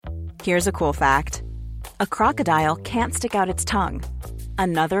Here's a cool fact. A crocodile can't stick out its tongue.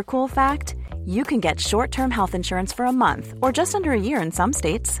 Another cool fact, you can get short-term health insurance for a month or just under a year in some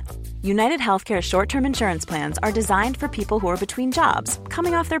states. United Healthcare short-term insurance plans are designed for people who are between jobs,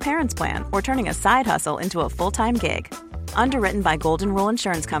 coming off their parents' plan, or turning a side hustle into a full-time gig. Underwritten by Golden Rule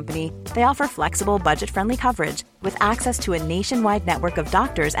Insurance Company, they offer flexible, budget-friendly coverage with access to a nationwide network of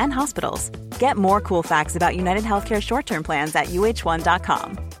doctors and hospitals. Get more cool facts about United Healthcare short-term plans at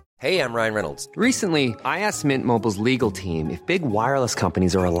uh1.com. Hey, I'm Ryan Reynolds. Recently, I asked Mint Mobile's legal team if big wireless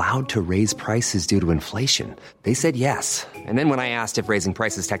companies are allowed to raise prices due to inflation. They said yes. And then when I asked if raising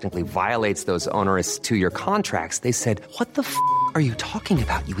prices technically violates those onerous two-year contracts, they said, "What the f*** are you talking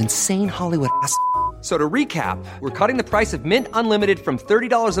about, you insane Hollywood ass?" So to recap, we're cutting the price of Mint Unlimited from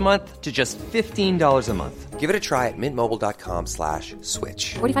 $30 a month to just $15 a month. Give it a try at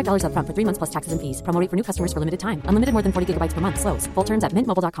mintmobile.com/switch. $45 up front for 3 months plus taxes and fees. Promo rate for new customers for limited time. Unlimited more than 40 gigabytes per month. Slows full terms at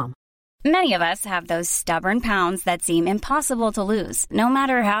mintmobile.com. Many of us have those stubborn pounds that seem impossible to lose, no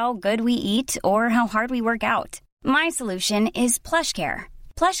matter how good we eat or how hard we work out. My solution is PlushCare.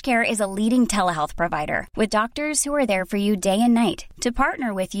 PlushCare is a leading telehealth provider with doctors who are there for you day and night to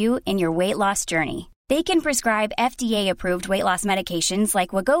partner with you in your weight loss journey. They can prescribe FDA-approved weight loss medications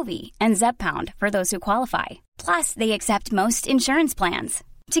like Wegovy and Zepbound for those who qualify. Plus, they accept most insurance plans.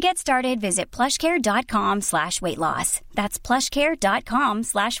 To get started, visit plushcare.com/weightloss. That's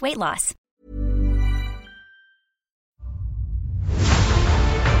plushcare.com/weightloss.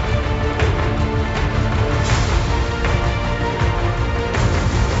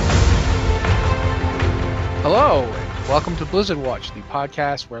 Hello, and welcome to Blizzard Watch, the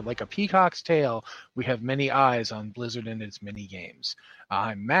podcast where, like a peacock's tail, we have many eyes on Blizzard and its mini games.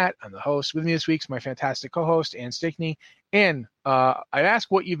 I'm Matt, I'm the host. With me this week is my fantastic co-host, Ann Stickney. And I asked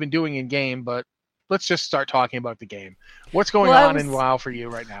what you've been doing in game, but let's just start talking about the game. What's going on in WoW for you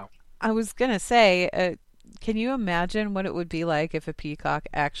right now? I was going to say, can you imagine what it would be like if a peacock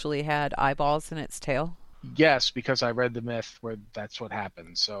actually had eyeballs in its tail? Yes, because I read the myth where that's what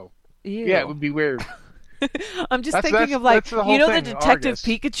happened. So, Ew. Yeah, it would be weird. I'm just thinking of, like, you know, the Detective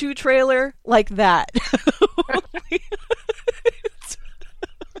Pikachu trailer? Like that.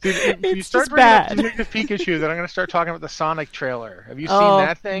 Dude, if you start bringing up Detective Pikachu, then I'm going to start talking about the Sonic trailer. Have you seen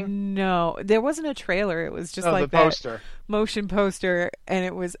that thing? No, there wasn't a trailer. It was just like the poster. That motion poster, and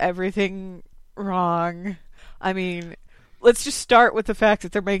it was everything wrong. I mean, let's just start with the fact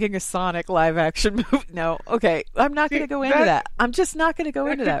that they're making a Sonic live-action movie. No, okay, I'm not going to go into that. I'm just not going to go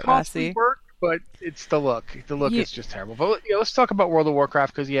into that, Rossi. But it's the look. The look is just terrible. But let's talk about World of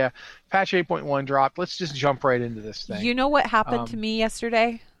Warcraft because, patch 8.1 dropped. Let's just jump right into this thing. You know what happened to me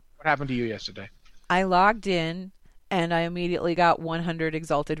yesterday? What happened to you yesterday? I logged in, and I immediately got 100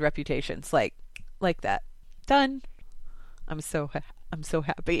 exalted reputations. Like that. Done. I'm so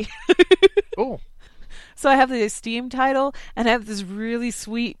happy. Cool. So I have the Esteem title, and I have this really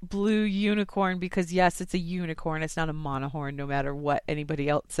sweet blue unicorn because, yes, it's a unicorn. It's not a monohorn, no matter what anybody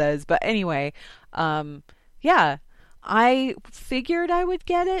else says. But anyway, I figured I would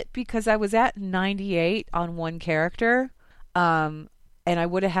get it because I was at 98 on one character, and I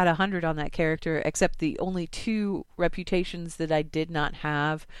would have had 100 on that character, except the only two reputations that I did not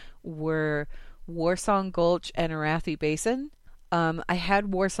have were Warsong Gulch and Arathi Basin. I had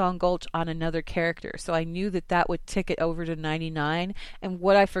Warsong Gulch on another character, so I knew that would tick it over to 99. And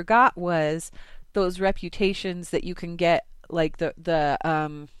what I forgot was those reputations that you can get, like the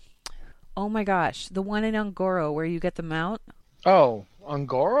oh my gosh, the one in Ungoro where you get the mount. Oh,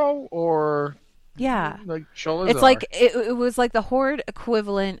 Ungoro or like Sholazar? It's like it was like the Horde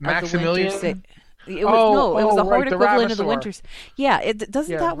equivalent Maximilian? of the Winter. It was the Horde equivalent of the Winters. Yeah,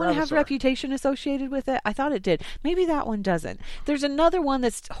 doesn't that one have reputation associated with it? I thought it did. Maybe that one doesn't. There's another one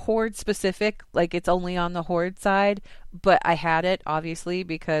that's Horde specific, like it's only on the Horde side, but I had it obviously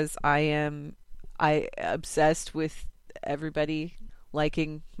because I obsessed with everybody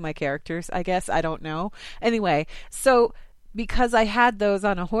liking my characters, I guess. I don't know. Anyway, so because I had those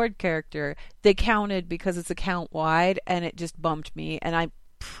on a Horde character, they counted because it's account wide, and it just bumped me, and I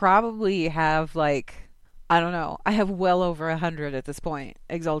probably have I have well over 100 at this point,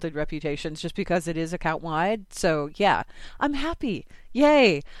 exalted reputations, just because it is account wide. So yeah, I'm happy.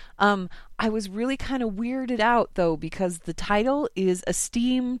 Yay. I was really kind of weirded out though, because the title is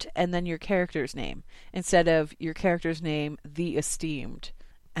Esteemed and then your character's name instead of your character's name, the Esteemed.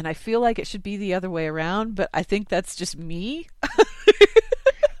 And I feel like it should be the other way around, but I think that's just me.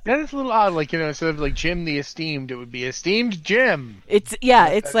 That is a little odd. Like, instead of like Jim the Esteemed, it would be Esteemed Jim. It's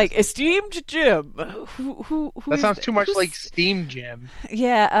it's like Esteemed Jim. That sounds too much like Steamed Jim.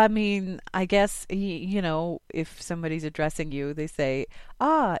 Yeah, I mean, I guess if somebody's addressing you, they say,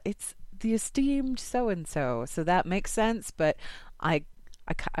 it's the esteemed so and so that makes sense. But I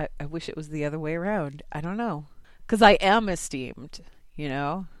wish it was the other way around. I don't know, because I am esteemed.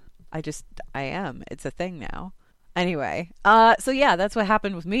 I am. It's a thing now. Anyway, so yeah, that's what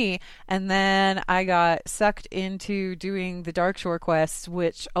happened with me. And then I got sucked into doing the Darkshore quests,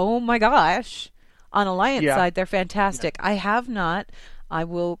 which, oh my gosh, on Alliance side, they're fantastic. Yeah. I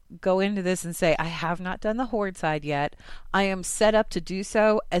will go into this and say, I have not done the Horde side yet. I am set up to do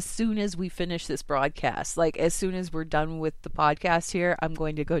so as soon as we finish this broadcast. Like, as soon as we're done with the podcast here, I'm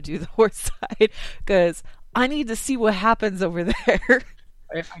going to go do the Horde side, because I need to see what happens over there.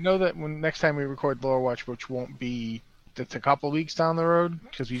 I know that when next time we record Lore Watch, which won't be, it's a couple weeks down the road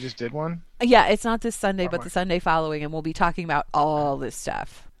because we just did one. Yeah, it's not this Sunday, but the Sunday following, and we'll be talking about all this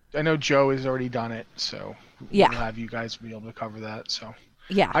stuff. I know Joe has already done it, so we'll have you guys be able to cover that. So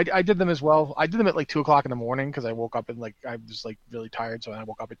yeah, I did them as well. I did them at like 2:00 in the morning because I woke up and I was like really tired, so I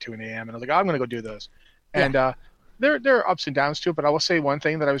woke up at 2 a.m. and I was like, I'm gonna go do those. And there are ups and downs to it, but I will say one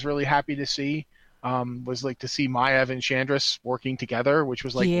thing that I was really happy to see. Was like to see Maev and Chandris working together, which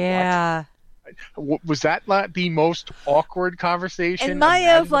was like, what? Was that not the most awkward conversation? And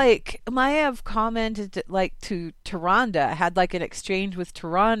Maev commented to Tyrande, had like an exchange with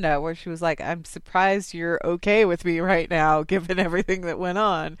Tyrande where she was like, I'm surprised you're okay with me right now, given everything that went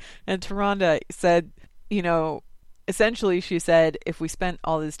on. And Tyrande said, essentially she said, if we spent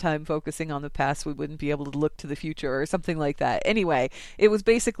all this time focusing on the past, we wouldn't be able to look to the future, or something like that. Anyway, it was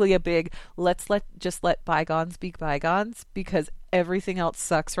basically a big, let's just let bygones be bygones, because everything else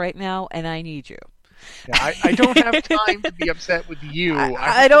sucks right now and I need you. Yeah, I don't have time to be upset with you.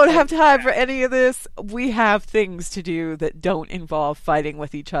 I don't have time for any of this. We have things to do that don't involve fighting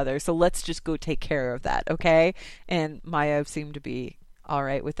with each other, so let's just go take care of that, okay? And Maev seemed to be all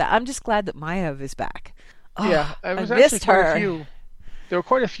right with that. I'm just glad that Maev is back. Yeah, I missed her. There were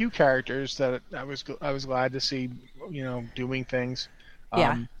quite a few characters that I was glad to see, doing things.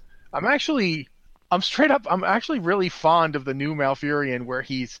 I'm actually really fond of the new Malfurion, where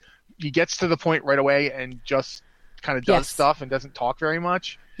he gets to the point right away and just kind of does stuff and doesn't talk very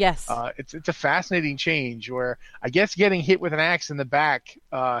much. Yes. It's a fascinating change where I guess getting hit with an axe in the back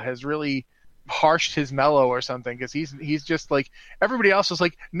has really harshed his mellow or something, because he's just like everybody else is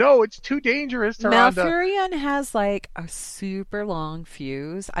like, no, it's too dangerous. Malfurion has like a super long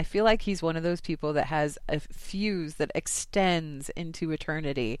fuse. I feel like he's one of those people that has a fuse that extends into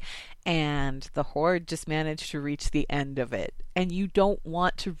eternity, and the Horde just managed to reach the end of it. And you don't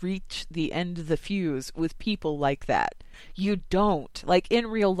want to reach the end of the fuse with people like that. You don't. Like in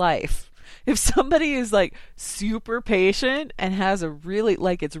real life, if somebody is like super patient and has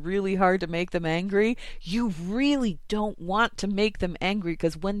it's really hard to make them angry, you really don't want to make them angry,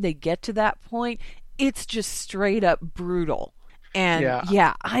 because when they get to that point, it's just straight up brutal. And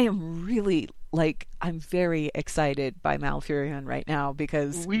I am really I'm very excited by Malfurion right now,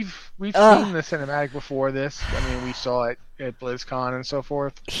 because we've seen the cinematic before this. I mean, we saw it at BlizzCon and so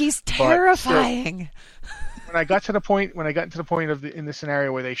forth. He's terrifying. When I got to the point in the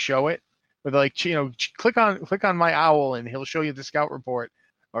scenario where they show it, where they're like, click on my owl and he'll show you the scout report,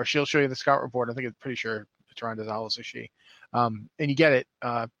 or she'll show you the scout report. I think it's pretty sure Tyranda's owl is a she. And you get it.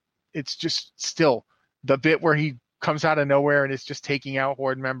 It's just still the bit where he comes out of nowhere and is just taking out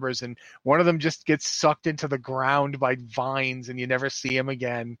Horde members, and one of them just gets sucked into the ground by vines and you never see him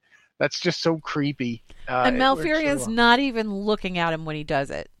again. That's just so creepy. And Malfurion's not even looking at him when he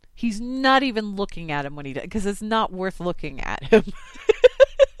does it. He's not even looking at him when he does, because it's not worth looking at him.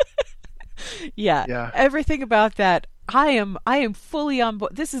 Yeah, everything about that, I am fully on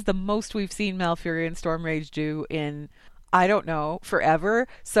board. This is the most we've seen Malfurion Stormrage do in, I don't know, forever.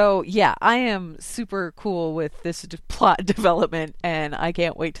 So yeah, I am super cool with this plot development, and I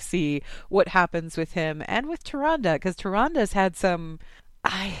can't wait to see what happens with him and with Tyrande, because Tyranda's had some,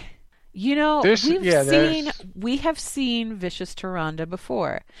 we have seen Vicious Tyrande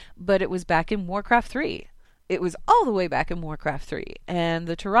before, but it was back in Warcraft 3. It was all the way back in Warcraft 3. And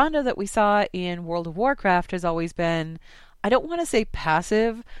the Tyrande that we saw in World of Warcraft has always been, I don't want to say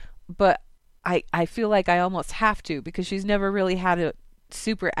passive, but I feel like I almost have to, because she's never really had a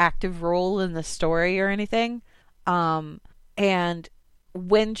super active role in the story or anything. And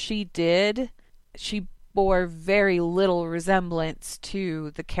when she did, she bore very little resemblance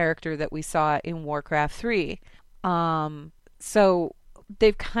to the character that we saw in Warcraft 3. So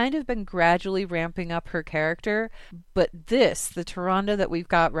they've kind of been gradually ramping up her character, but the Tyrande that we've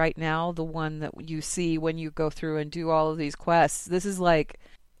got right now, the one that you see when you go through and do all of these quests, this is like,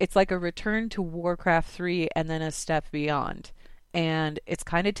 it's like a return to Warcraft 3 and then a step beyond. And it's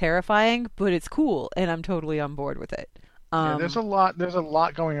kind of terrifying, but it's cool, and I'm totally on board with it. Yeah, there's a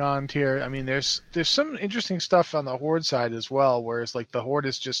lot going on here. I mean, there's some interesting stuff on the Horde side as well, whereas like the Horde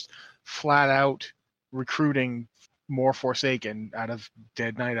is just flat out recruiting more Forsaken out of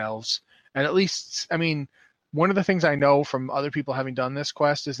dead Night Elves. And at least, I mean, one of the things I know from other people having done this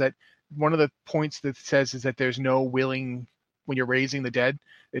quest is that one of the points that says is that there's no willing, when you're raising the dead,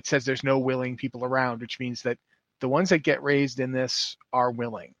 it says there's no willing people around, which means that the ones that get raised in this are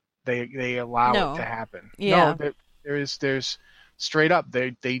willing. They allow it to happen. Yeah. No, there's straight up,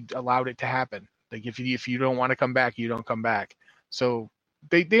 they allowed it to happen. Like if you don't want to come back, you don't come back. So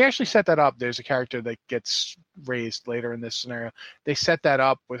they actually set that up. There's a character that gets raised later in this scenario. They set that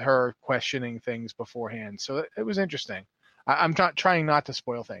up with her questioning things beforehand. So it was interesting. I'm not trying not to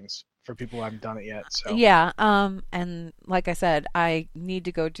spoil things for people who haven't done it yet. So yeah, and like I said, I need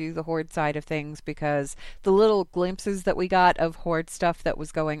to go do the Horde side of things because the little glimpses that we got of Horde stuff that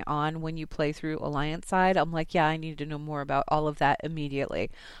was going on when you play through Alliance side, I'm like, yeah, I need to know more about all of that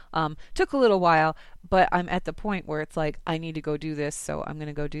immediately. Took a little while, but I'm at the point where it's like, I need to go do this, so I'm going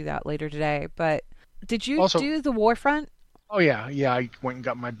to go do that later today. But did you do the Warfront? Oh yeah, I went and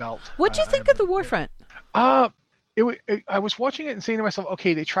got my belt. What'd you think of the Warfront? I was watching it and saying to myself,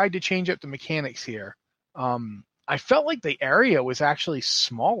 okay, they tried to change up the mechanics here. I felt like the area was actually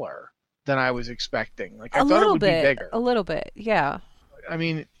smaller than I was expecting. Like I thought it would be bigger. A little bit, yeah. I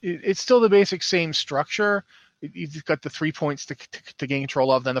mean, it's still the basic same structure. You've got the 3 points to gain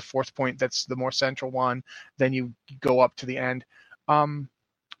control of, then the fourth point that's the more central one. Then you go up to the end.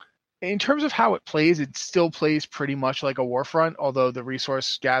 In terms of how it plays, it still plays pretty much like a Warfront, although the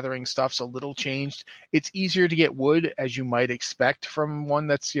resource gathering stuff's a little changed. It's easier to get wood, as you might expect from one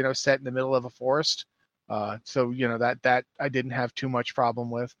that's, set in the middle of a forest. So that I didn't have too much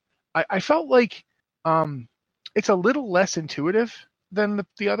problem with. I felt like it's a little less intuitive than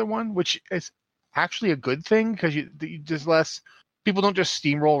the other one, which is actually a good thing because there's less people don't just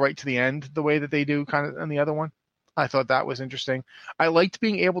steamroll right to the end the way that they do kind of on the other one. I thought that was interesting. I liked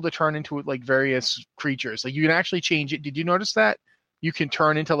being able to turn into like various creatures. Like you can actually change it. Did you notice that? You can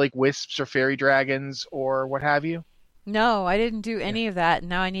turn into like wisps or fairy dragons or what have you. No, I didn't do any of that.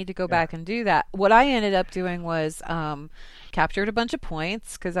 Now I need to go back and do that. What I ended up doing was captured a bunch of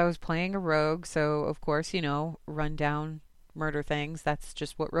points because I was playing a rogue. So, of course, run down, murder things. That's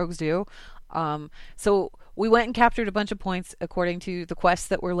just what rogues do. So we went and captured a bunch of points according to the quests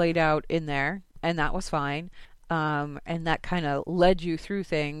that were laid out in there. And that was fine. And that kind of led you through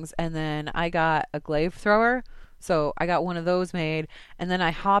things. And then I got a glaive thrower. So I got one of those made. And then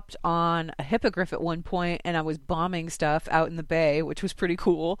I hopped on a hippogriff at one point and I was bombing stuff out in the bay, which was pretty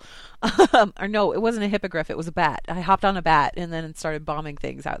cool. Or no, it wasn't a hippogriff. It was a bat. I hopped on a bat and then started bombing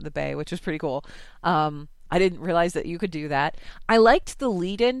things out in the bay, which was pretty cool. I didn't realize that you could do that. I liked the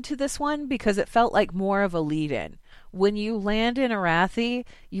lead-in to this one because it felt like more of a lead-in. When you land in Arathi,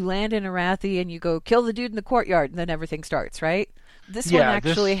 and you go kill the dude in the courtyard and then everything starts, right? This one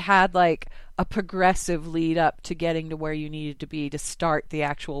actually had like a progressive lead up to getting to where you needed to be to start the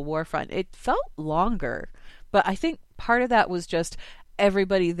actual Warfront. It felt longer, but I think part of that was just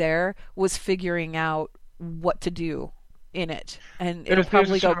everybody there was figuring out what to do in it, and it'll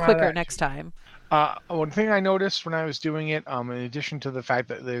probably go quicker next time. One thing I noticed when I was doing it, in addition to the fact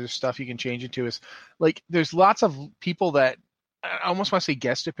that there's stuff you can change it to, is like there's lots of people that I almost want to say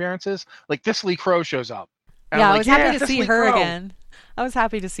guest appearances. Like this Lee Crow shows up. And I was happy to see her again. I was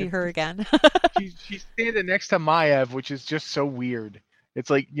happy to see her again. She's standing next to Maiev, which is just so weird. It's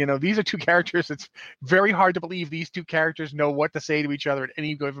like, these are two characters. It's very hard to believe these two characters know what to say to each other at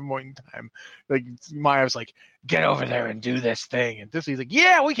any given point in time. Like Maiev's like, get over there and do this thing. And Disney's like,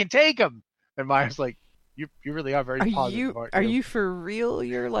 yeah, we can take him. And Maya's like, you really are very positive. Are you for real?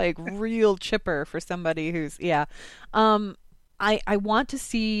 You're like real chipper for somebody who's, yeah. I want to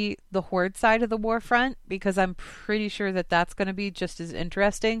see the Horde side of the Warfront because I'm pretty sure that that's going to be just as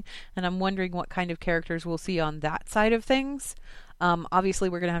interesting. And I'm wondering what kind of characters we'll see on that side of things. Obviously,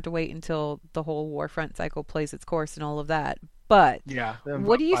 we're going to have to wait until the whole Warfront cycle plays its course and all of that. But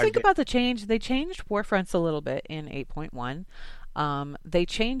what do you think about the change? They changed Warfronts a little bit in 8.1. They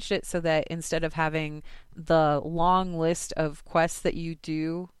changed it so that instead of having the long list of quests that you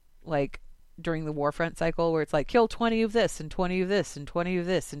do, like during the Warfront cycle, where it's like kill 20 of this and 20 of this and 20 of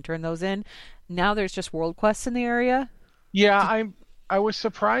this and turn those in, now there's just world quests in the area. Yeah, I was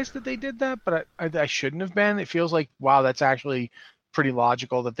surprised that they did that, but I shouldn't have been. It feels like, wow, that's actually pretty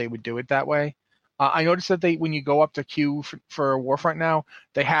logical that they would do it that way. I noticed that when you go up to queue for Warfront now,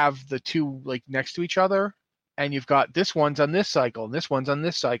 they have the two like next to each other, and you've got this one's on this cycle, and this one's on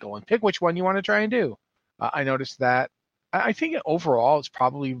this cycle, and pick which one you want to try and do. I noticed that. I think overall it's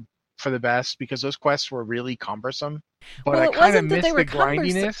probably for the best because those quests were really cumbersome. But I kind of missed the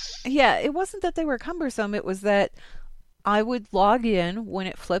grindiness. Yeah, it wasn't that they were cumbersome. It was that I would log in when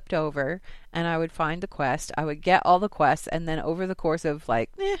it flipped over, and I would find the quest. I would get all the quests, and then over the course of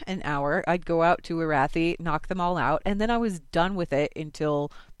an hour, I'd go out to Arathi, knock them all out, and then I was done with it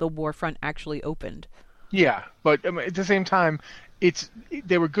until the Warfront actually opened. Yeah, but at the same time,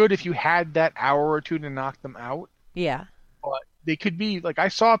 they were good if you had that hour or two to knock them out. Yeah. But they could be like, I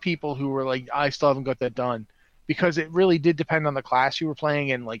saw people who were like, I still haven't got that done. Because it really did depend on the class you were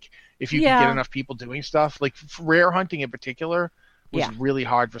playing and like if you could get enough people doing stuff. Like rare hunting in particular was really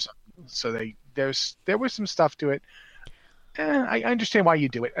hard for some people. So there was some stuff to it. And I understand why you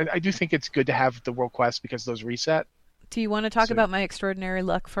do it. I do think it's good to have the world quests because those reset. Do you want to talk about my extraordinary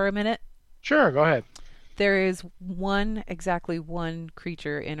luck for a minute? Sure, go ahead. There is exactly one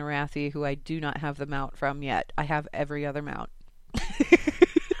creature in Arathi who I do not have the mount from yet. I have every other mount.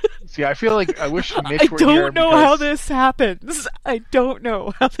 See, I feel like I wish Mitch were here. I don't know how this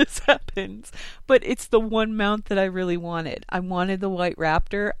happens. But it's the one mount that I really wanted. I wanted the White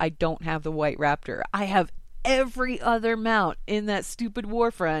Raptor. I don't have the White Raptor. I have every other mount in that stupid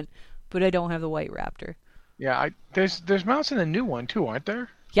Warfront, but I don't have the White Raptor. Yeah, there's mounts in the new one too, aren't there?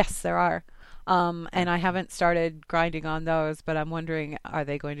 Yes, there are. And I haven't started grinding on those, but I'm wondering, are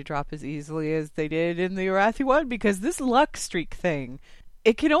they going to drop as easily as they did in the Arathi one? Because this luck streak thing,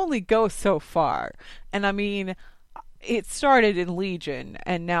 it can only go so far. And I mean, it started in Legion,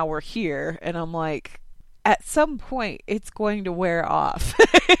 and now we're here, and I'm like, at some point, it's going to wear off.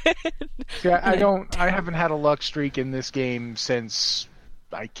 Yeah, I haven't had a luck streak in this game since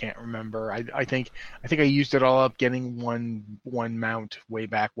I can't remember. I think I used it all up getting one mount way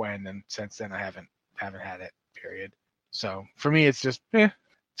back when, and since then I haven't had it. Period. So for me, it's just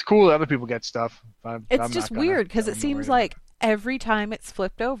it's cool that other people get stuff. It's just weird because it seems like every time it's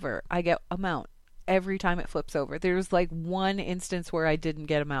flipped over, I get a mount. Every time it flips over, there's like one instance where I didn't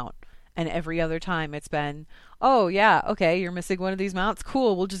get a mount, and every other time it's been, oh yeah, okay, you're missing one of these mounts.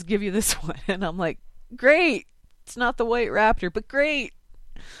 Cool, we'll just give you this one, and I'm like, great. It's not the White Raptor, but great.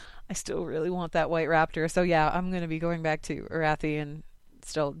 I still really want that White Raptor. So yeah, I'm going to be going back to Arathi and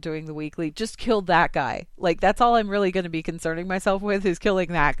still doing the weekly. Just kill that guy. Like, that's all I'm really going to be concerning myself with is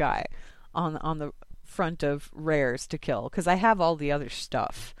killing that guy on the front of rares to kill. Because I have all the other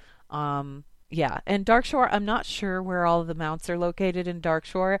stuff. Yeah, and Darkshore, I'm not sure where all of the mounts are located in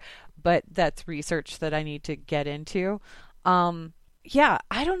Darkshore, but that's research that I need to get into. Yeah,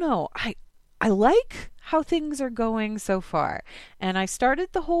 I don't know. I like how things are going so far. And I started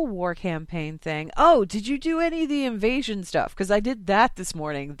the whole war campaign thing. Oh, did you do any of the invasion stuff? Because I did that this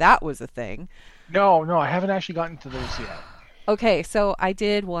morning. That was a thing. No, I haven't actually gotten to those yet. Okay, so I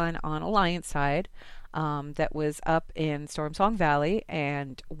did one on Alliance side that was up in Stormsong Valley.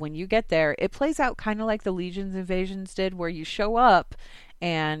 And when you get there, it plays out kind of like the Legion's invasions did, where you show up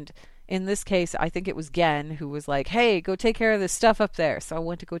and... In this case, I think it was Gen who was like, hey, go take care of this stuff up there. So I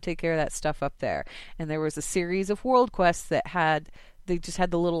went to go take care of that stuff up there. And there was a series of world quests that they just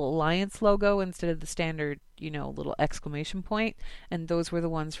had the little Alliance logo instead of the standard, little exclamation point. And those were the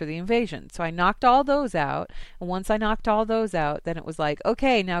ones for the invasion. So I knocked all those out. And once I knocked all those out, then it was like,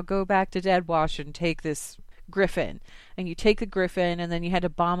 okay, now go back to Deadwash and take this Griffin. And you take the Griffin, and then you had to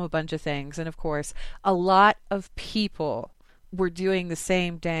bomb a bunch of things. And of course, a lot of people were doing the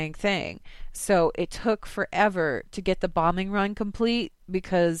same dang thing. So it took forever to get the bombing run complete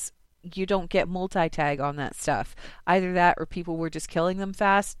because you don't get multi-tag on that stuff. Either that or people were just killing them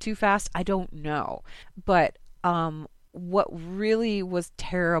too fast. I don't know. But what really was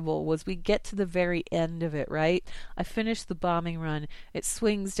terrible was we get to the very end of it, right? I finished the bombing run. It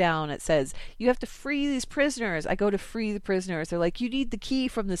swings down. It says, you have to free these prisoners. I go to free the prisoners. They're like, you need the key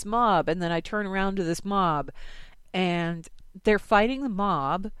from this mob. And then I turn around to this mob and they're fighting the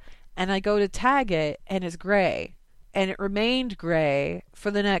mob, and I go to tag it, and it's gray. And it remained gray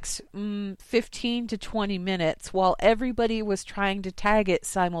for the next 15 to 20 minutes while everybody was trying to tag it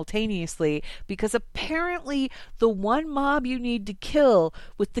simultaneously, because apparently the one mob you need to kill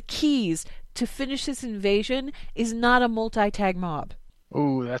with the keys to finish this invasion is not a multi-tag mob.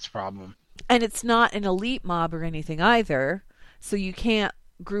 Ooh, that's a problem. And it's not an elite mob or anything either, so you can't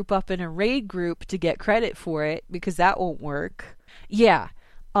group up in a raid group to get credit for it because that won't work. Yeah.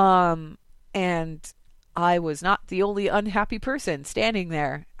 And I was not the only unhappy person standing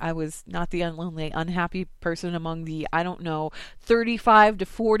there. I was not the only unhappy person among the, 35 to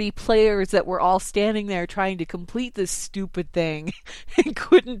 40 players that were all standing there trying to complete this stupid thing and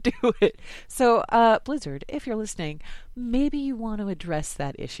couldn't do it. So, Blizzard, if you're listening, maybe you want to address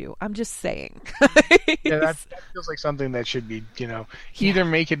that issue. I'm just saying. Yeah, that feels like something that should be, either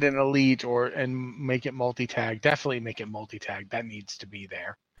make it an elite and make it multi-tag. Definitely make it multi-tag. That needs to be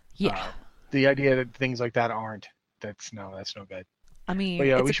there. Yeah. The idea that things like that aren't, that's no good. I mean,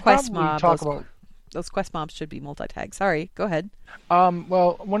 it's a quest mob. Those quest mobs should be multi-tag. Sorry, go ahead.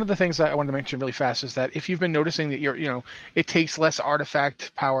 Well, one of the things that I wanted to mention really fast is that if you've been noticing that it takes less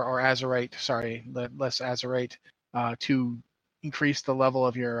artifact power or less azurite to increase the level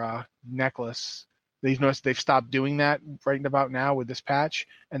of your necklace. They've noticed they've stopped doing that right about now with this patch,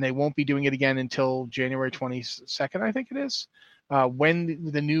 and they won't be doing it again until January 22nd, I think it is.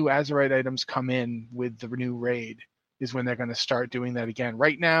 When the new Azurite items come in with the new raid is when they're going to start doing that again.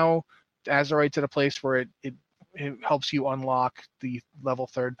 Right now, Azurite's at a place where it helps you unlock the level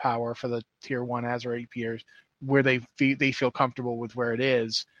 3rd power for the tier 1 Azurite peers where they feel comfortable with where it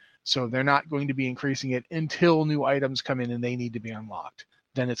is. So they're not going to be increasing it until new items come in and they need to be unlocked.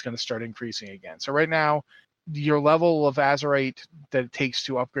 Then it's going to start increasing again. So right now, your level of Azurite that it takes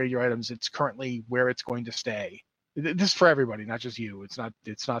to upgrade your items, it's currently where it's going to stay. This is for everybody, not just you. It's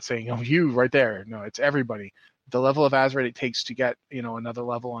not saying, oh, you right there. No, it's everybody. The level of Azurite it takes to get, another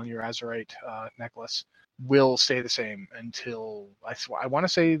level on your Azurite necklace will stay the same until I want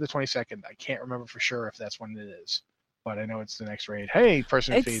to say the 22nd. I can't remember for sure if that's when it is, but I know it's the next raid. Hey,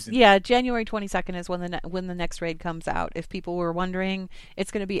 person who phased in. Yeah, January 22nd is when the next raid comes out. If people were wondering,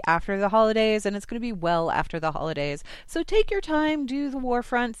 it's going to be after the holidays, and it's going to be well after the holidays. So take your time, do the war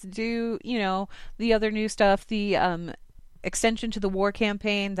fronts, do the other new stuff, the extension to the war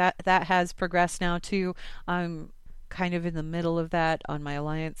campaign that has progressed now too. I'm kind of in the middle of that on my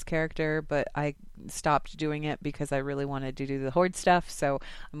Alliance character, but I stopped doing it because I really wanted to do the Horde stuff, so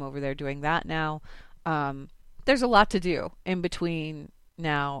I'm over there doing that now. There's a lot to do in between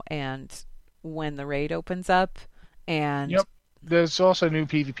now and when the raid opens up. And yep, there's also new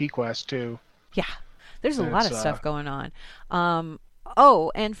PvP quests too. Yeah, there's a lot of stuff going on.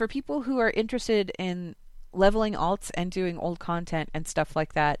 And for people who are interested in leveling alts and doing old content and stuff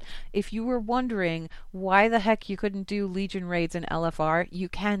like that, if you were wondering why the heck you couldn't do Legion raids in LFR, you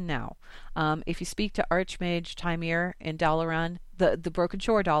can now. If you speak to Archmage Timir in Dalaran, the Broken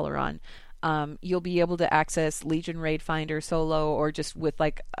Shore Dalaran, you'll be able to access Legion Raid Finder solo or just with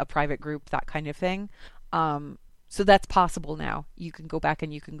like a private group, that kind of thing. So that's possible now. You can go back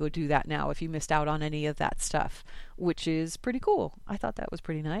and you can go do that now if you missed out on any of that stuff, which is pretty cool. I thought that was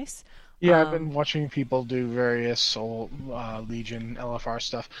pretty nice. Yeah, I've been watching people do various old Legion LFR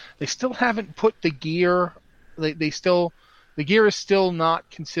stuff. They still haven't put the gear. The gear is still not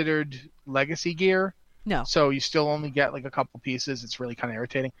considered legacy gear. No. So you still only get like a couple pieces. It's really kind of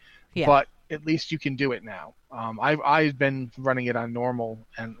irritating. Yeah. But at least you can do it now. I've been running it on normal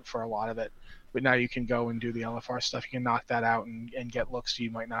and for a lot of it, but now you can go and do the LFR stuff. You can knock that out and get looks you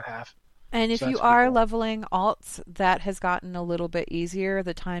might not have. And if you are leveling alts, that has gotten a little bit easier.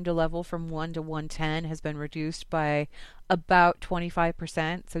 The time to level from 1 to 110 has been reduced by about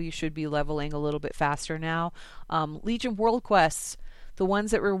 25%, so you should be leveling a little bit faster now. Legion World Quests, the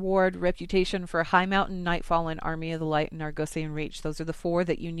ones that reward reputation for High Mountain, Nightfall, and Army of the Light, and Argosian Reach. Those are the 4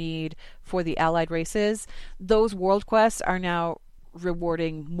 that you need for the allied races. Those world quests are now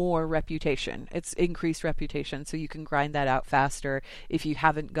rewarding more reputation. It's increased reputation, so you can grind that out faster. If you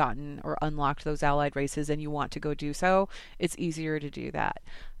haven't gotten or unlocked those allied races and you want to go do so, it's easier to do that.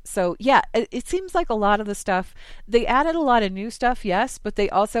 So yeah, it seems like a lot of the stuff, they added a lot of new stuff, yes, but they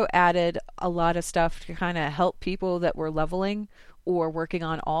also added a lot of stuff to kind of help people that were leveling or working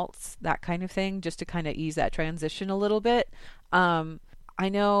on alts, that kind of thing, just to kind of ease that transition a little bit. I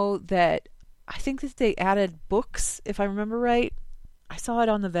know that I think that they added books, if I remember right. I saw it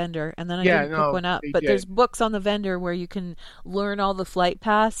on the vendor, and then I didn't pick one up. But there's books on the vendor where you can learn all the flight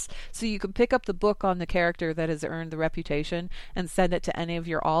paths. So you can pick up the book on the character that has earned the reputation and send it to any of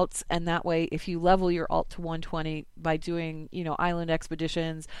your alts. And that way, if you level your alt to 120 by doing, island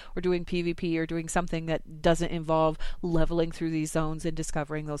expeditions or doing PvP or doing something that doesn't involve leveling through these zones and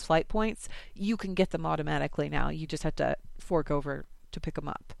discovering those flight points, you can get them automatically now. You just have to fork over to pick them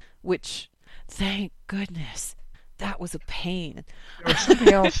up, which, thank goodness. That was a pain. There was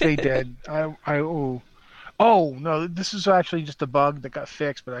something else they did. Oh no, this is actually just a bug that got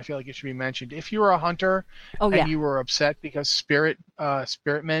fixed, but I feel like it should be mentioned. If you were a hunter and you were upset because Spirit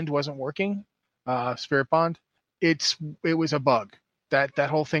Mend wasn't working, Spirit Bond, it was a bug. that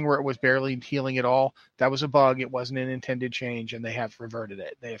whole thing where it was barely healing at all, that was a bug. It wasn't an intended change, and they have reverted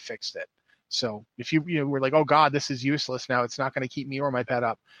it. They have fixed it. So if you were like, oh God, this is useless now, it's not going to keep me or my pet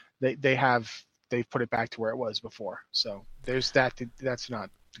up, they've put it back to where it was before. So there's that. That's not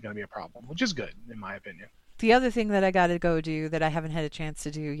going to be a problem, which is good in my opinion. The other thing that I got to go do that I haven't had a chance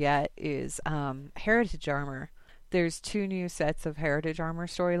to do yet is Heritage Armor. There's 2 new sets of Heritage Armor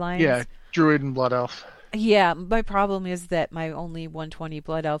storylines. Yeah, Druid and Blood Elf. Yeah, my problem is that my only 120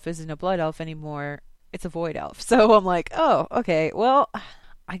 Blood Elf isn't a Blood Elf anymore. It's a Void Elf. So I'm like, oh, okay, well,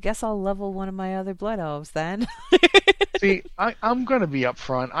 I guess I'll level one of my other Blood Elves then. See, I'm going to be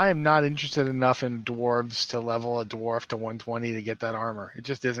upfront. I am not interested enough in dwarves to level a dwarf to 120 to get that armor. It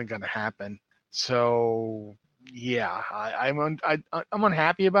just isn't going to happen. So, yeah, I'm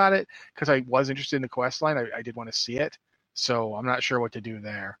unhappy about it because I was interested in the quest line. I did want to see it. So I'm not sure what to do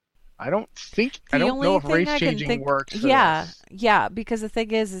there. I don't know if race changing works. Yeah, because the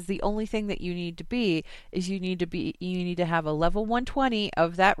thing is the only thing that you need to be is you need to have a level 120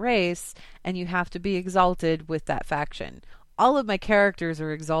 of that race, and you have to be exalted with that faction. All of my characters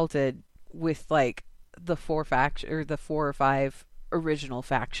are exalted with like the 4 or 5 original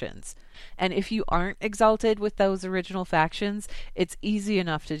factions. And if you aren't exalted with those original factions, it's easy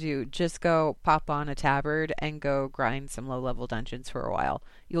enough to do. Just go pop on a tabard and go grind some low-level dungeons for a while.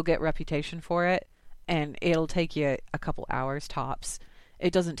 You'll get reputation for it, and it'll take you a couple hours tops.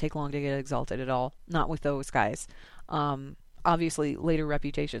 It doesn't take long to get exalted at all. Not with those guys. Obviously, later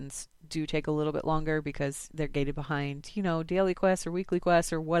reputations do take a little bit longer because they're gated behind, daily quests or weekly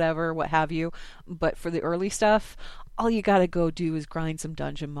quests or whatever, what have you. But for the early stuff, all you gotta go do is grind some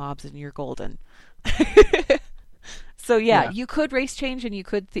dungeon mobs and you're golden. So yeah, you could race change and you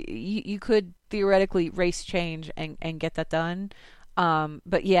could theoretically race change and get that done.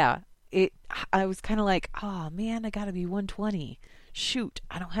 But yeah, I was kind of like, oh man, I gotta be 120. Shoot,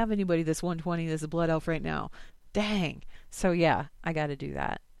 I don't have anybody that's 120 that's a Blood Elf right now. Dang. So yeah, I gotta do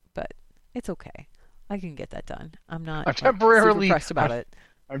that. But it's okay. I can get that done. I'm not super pressed about it.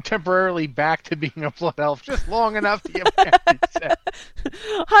 I'm temporarily back to being a Blood Elf, just long enough to get my heritage set.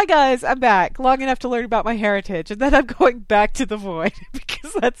 Hi guys, I'm back. Long enough to learn about my heritage, and then I'm going back to the Void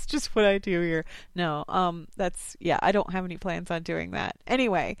because that's just what I do here. No, I don't have any plans on doing that.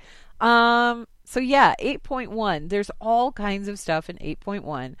 Anyway, so yeah, 8.1. There's all kinds of stuff in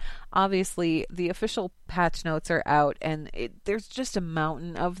 8.1. Obviously, the official patch notes are out, and there's just a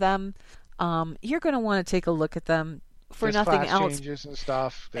mountain of them. You're going to want to take a look at them. For There's nothing class else, changes and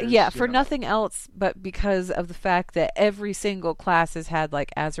stuff. Nothing else, but because of the fact that every single class has had like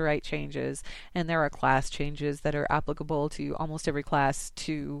Azurite changes, and there are class changes that are applicable to almost every class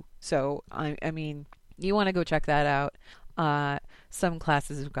too. So I mean, you want to go check that out. Some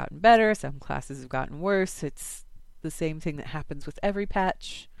classes have gotten better, some classes have gotten worse. It's the same thing that happens with every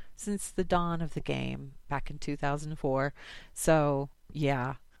patch since the dawn of the game back in 2004. So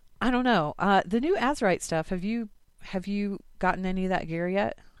yeah, I don't know. The new Azurite stuff. Have you gotten any of that gear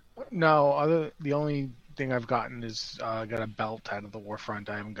yet? No, the only thing I've gotten is got a belt out of the Warfront.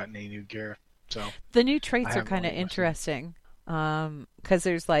 I haven't gotten any new gear. So the new traits are kind of interesting because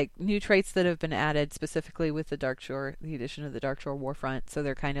there's like new traits that have been added specifically with the addition of the Darkshore Warfront. So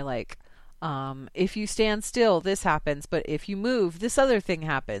they're kind of like, if you stand still, this happens, but if you move, this other thing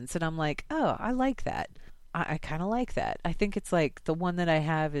happens. And I'm like, oh, I like that. I kind of like that. I think it's like the one that I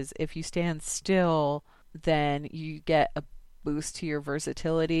have is if you stand still, then you get a boost to your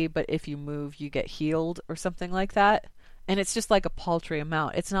versatility, but if you move, you get healed or something like that. And it's just like a paltry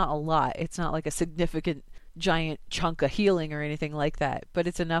amount. It's not a lot. It's not like a significant giant chunk of healing or anything like that, but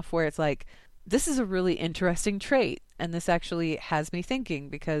it's enough where it's like, this is a really interesting trait, and this actually has me thinking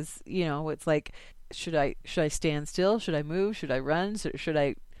because, it's like, should I stand still? Should I move? Should I run?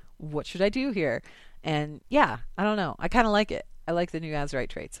 What should I do here? And yeah, I don't know. I kind of like it. I like the new Azurite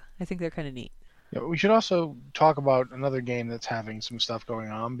traits. I think they're kind of neat. Yeah, we should also talk about another game that's having some stuff going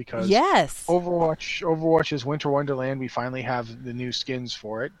on because Overwatch's Winter Wonderland. We finally have the new skins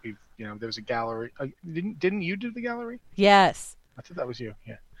for it. There's a gallery. Didn't you do the gallery? Yes. I thought that was you.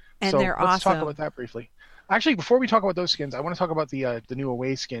 Yeah. And they're awesome. Let's talk about that briefly. Actually, before we talk about those skins, I want to talk about the new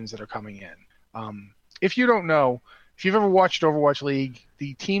away skins that are coming in. If you don't know, if you've ever watched Overwatch League,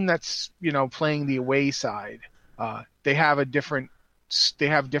 the team that's playing the away side, they have different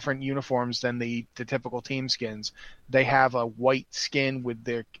uniforms than the typical team skins. They have a white skin with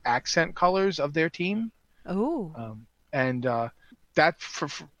their accent colors of their team. Oh. That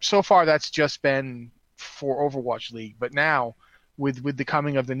so far that's just been for Overwatch League, but now with the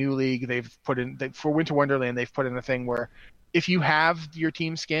coming of the new league, they've put in for Winter Wonderland. They've put in a thing where if you have your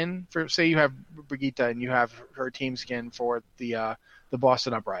team skin, for say you have Brigitte and you have her team skin for the the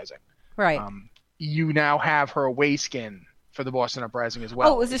Boston Uprising. Right. You now have her away skin for the Boston Uprising as well.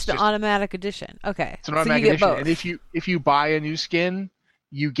 Oh, it was just an automatic edition. Okay. It's an automatic edition. Both. And if you buy a new skin,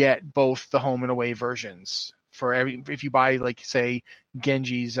 you get both the home and away versions. If you buy, like, say,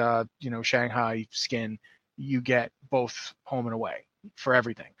 Genji's Shanghai skin, you get both home and away for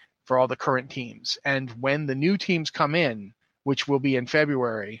everything, for all the current teams. And when the new teams come in, which will be in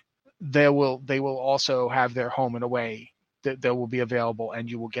February, they will also have their home and away that will be available, and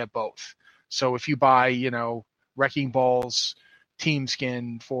you will get both. So if you buy, Wrecking Ball's team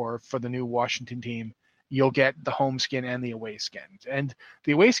skin for the new Washington team, you'll get the home skin and the away skin. And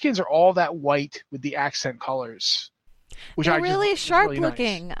the away skins are all that white with the accent colors, which they're really sharp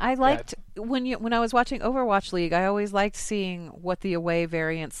looking. Nice. I liked when I was watching Overwatch League, I always liked seeing what the away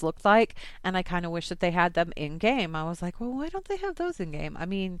variants looked like, and I kind of wish that they had them in game. I was like, well, why don't they have those in game? I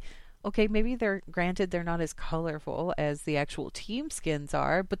mean, okay, maybe they're not as colorful as the actual team skins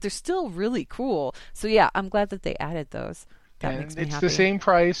are, but they're still really cool. So yeah, I'm glad that they added those. That makes me happy. It's the same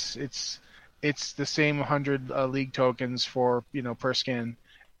price. It's the same 100 league tokens for per skin,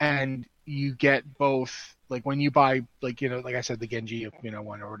 and you get both. Like when you buy, like I said, the Genji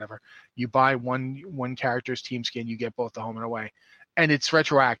one or whatever, you buy one character's team skin, you get both the home and away, and it's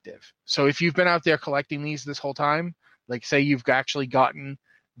retroactive. So if you've been out there collecting these this whole time, like say you've actually gotten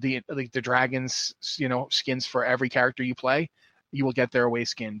the dragons skins for every character you play, you will get their away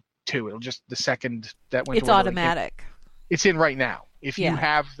skin too. It'll just the second that went. It's automatic. It's in right now. If you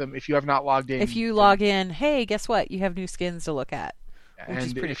have them, if you have not logged in, if you log in, hey, guess what? You have new skins to look at, which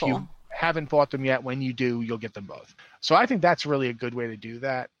is pretty cool. You haven't bought them yet, when you do, you'll get them both. So I think that's really a good way to do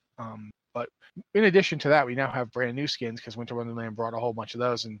that. But in addition to that, we now have brand new skins because Winter Wonderland brought a whole bunch of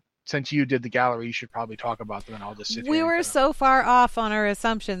those. And since you did the gallery, you should probably talk about them, and I'll just sit here. We were so far off on our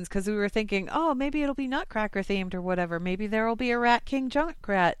assumptions because we were thinking, oh, maybe it'll be Nutcracker themed or whatever. Maybe there will be a Rat King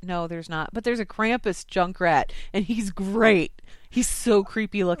Junkrat. No, there's not. But there's a Krampus Junkrat, and he's great. He's so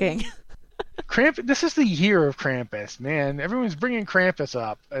creepy looking. Krampus. This is the year of Krampus, man. Everyone's bringing Krampus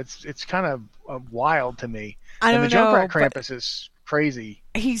up. It's kind of wild to me. I don't know. The Junkrat Krampus is crazy.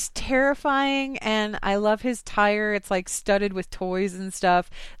 He's terrifying, and I love his tire. It's like studded with toys and stuff.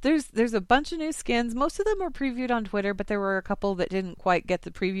 There's a bunch of new skins. Most of them were previewed on Twitter, but there were a couple that didn't quite get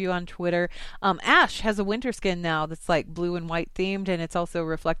the preview on Twitter. Ash has a winter skin now that's like blue and white themed, and it's also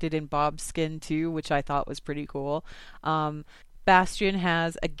reflected in Bob's skin too, which I thought was pretty cool. Bastion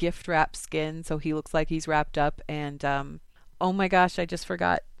has a gift wrap skin, so he looks like he's wrapped up. And oh my gosh, I just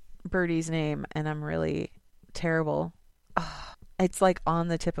forgot Birdie's name, and I'm really terrible. Oh, it's like on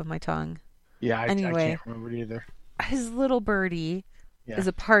the tip of my tongue. Yeah, anyway, I can't remember it either. His little birdie is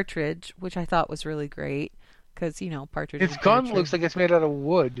a partridge, which I thought was really great because partridge. Its gun looks like it's made out of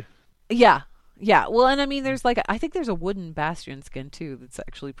wood. Yeah. Well, and I mean, there's I think there's a wooden Bastion skin too that's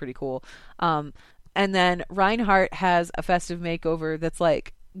actually pretty cool. And then Reinhardt has a festive makeover that's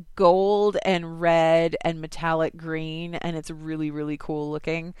like gold and red and metallic green, and it's really, really cool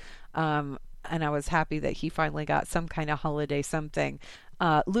looking. And I was happy that he finally got some kind of holiday something.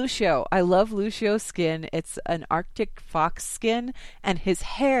 Lucio. I love Lucio's skin. It's an Arctic fox skin, and his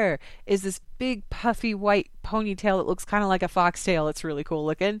hair is this big puffy white ponytail that looks kind of like a foxtail. It's really cool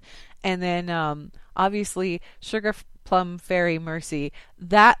looking. And then obviously Sugar Plum Fairy Mercy,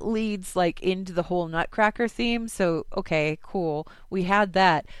 that leads into the whole Nutcracker theme. So okay, cool, we had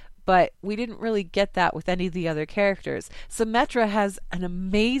that, but we didn't really get that with any of the other characters. Symmetra has an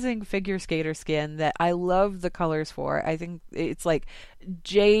amazing figure skater skin that I love the colors for. I think it's like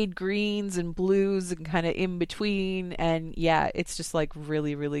jade greens and blues and kind of in between, and yeah, it's just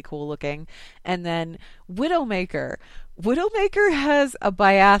really, really cool looking. And then Widowmaker has a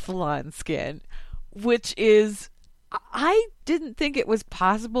biathlon skin, which is, I didn't think it was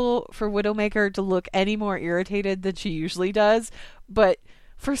possible for Widowmaker to look any more irritated than she usually does, but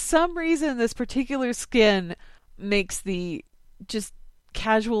for some reason this particular skin makes the just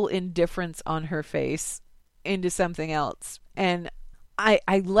casual indifference on her face into something else. And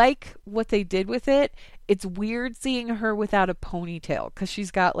I like what they did with it. It's weird seeing her without a ponytail because she's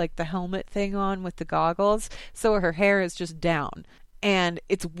got the helmet thing on with the goggles, so her hair is just down, and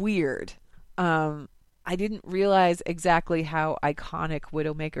it's weird. I didn't realize exactly how iconic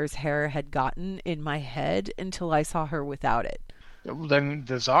Widowmaker's hair had gotten in my head until I saw her without it. Then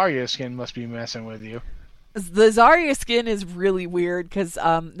the Zarya skin must be messing with you. The Zarya skin is really weird because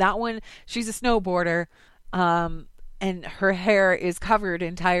that one, she's a snowboarder, and her hair is covered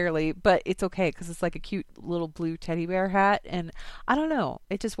entirely, but it's okay because it's like a cute little blue teddy bear hat, and I don't know,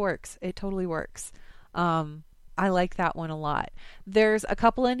 it just works. It totally works. I like that one a lot. There's a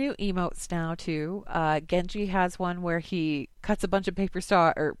couple of new emotes now too. Genji has one where he cuts a bunch of paper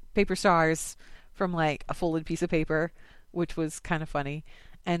stars from like a folded piece of paper, which was kind of funny.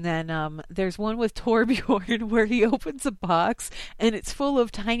 And then there's one with Torbjorn where he opens a box and it's full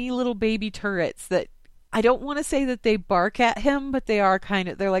of tiny little baby turrets that I don't want to say that they bark at him, but they're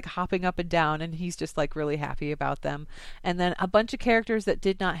like hopping up and down, and he's just like really happy about them. And then a bunch of characters that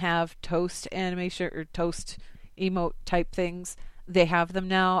did not have toast animation or toast emote type things, they have them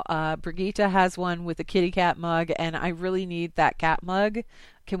now. Brigitte has one with a kitty cat mug, and I really need that cat mug.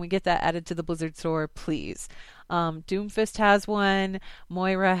 Can we get that added to the Blizzard store, please? Doomfist has one.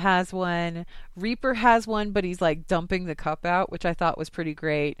 Moira has one. Reaper has one, but he's like dumping the cup out, which I thought was pretty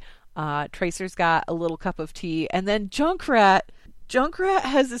great. Tracer's got a little cup of tea, and then Junkrat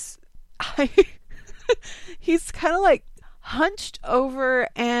has this he's kind of like hunched over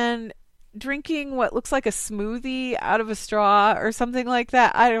and drinking what looks like a smoothie out of a straw or something like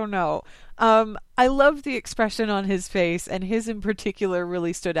that. I don't know. I love the expression on his face, and his in particular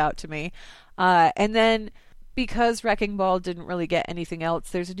really stood out to me. And then because Wrecking Ball didn't really get anything else,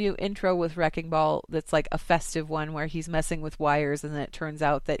 there's a new intro with Wrecking Ball that's like a festive one where he's messing with wires, and then it turns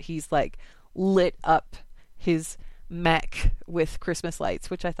out that he's like lit up his mech with Christmas lights,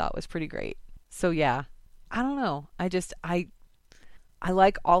 which I thought was pretty great. So yeah, I don't know. I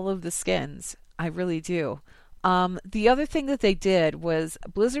like all of the skins. I really do. The other thing that they did was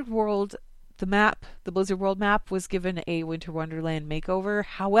Blizzard World, the Blizzard World map was given a Winter Wonderland makeover.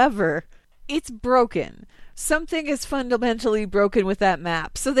 However, it's broken. Something is fundamentally broken with that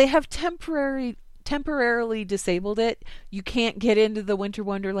map. So they have temporarily disabled it. You can't get into the Winter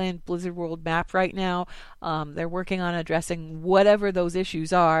Wonderland Blizzard World map right now. They're working on addressing whatever those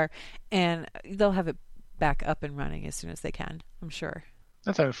issues are, and they'll have it back up and running as soon as they can, I'm sure.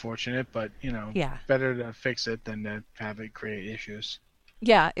 That's unfortunate, but, yeah, better to fix it than to have it create issues.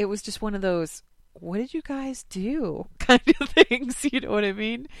 Yeah, it was just one of those, what did you guys do kind of things, you know what I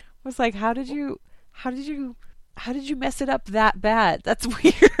mean? It was like, how did you mess it up that bad? That's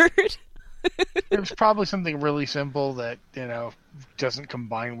weird. It was probably something really simple that, doesn't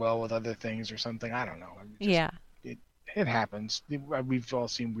combine well with other things or something. I don't know. Yeah. It happens. We've all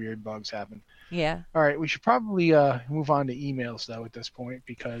seen weird bugs happen. Yeah. All right, we should probably move on to emails, though, at this point,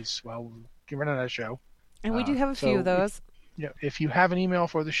 because, we're running out of show. And we do have a few of those. If you have an email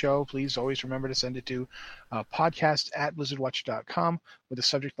for the show, please always remember to send it to podcast@blizzardwatch.com with the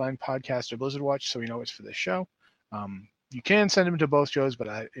subject line podcast or Blizzard Watch, so we know it's for this show. You can send them to both shows,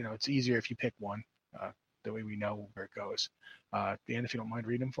 but it's easier if you pick one. That way we know where it goes. Dan, if you don't mind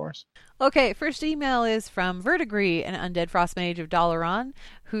reading them for us. Okay, first email is from Vertigree, an undead frost mage of Dalaran,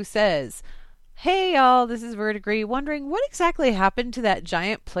 who says, "Hey y'all, this is Vertigree, wondering what exactly happened to that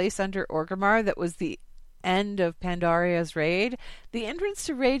giant place under Orgrimmar that was the end of Pandaria's raid. The entrance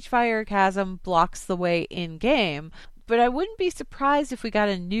to Ragefire Chasm blocks the way in-game, but I wouldn't be surprised if we got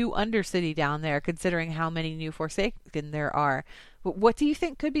a new Undercity down there, considering how many new Forsaken there are. But what do you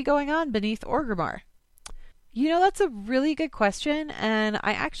think could be going on beneath Orgrimmar?" That's a really good question, and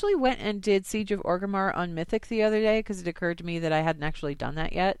I actually went and did Siege of Orgrimmar on Mythic the other day because it occurred to me that I hadn't actually done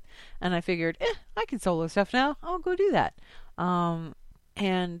that yet, and I figured, I can solo stuff now. I'll go do that.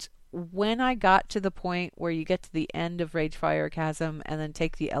 And when I got to the point where you get to the end of Ragefire Chasm and then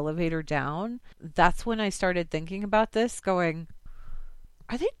take the elevator down, that's when I started thinking about this, going,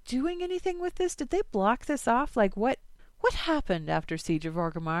 are they doing anything with this? Did they block this off? Like, what happened after Siege of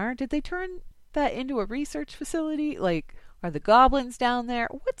Orgrimmar? Did they turn that into a research facility? Like, are the goblins down there?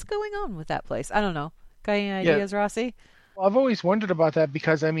 What's going on with that place? I don't know. Got any ideas, Rossi? Well, I've always wondered about that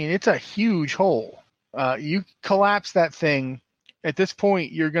because, it's a huge hole. You collapse that thing. At this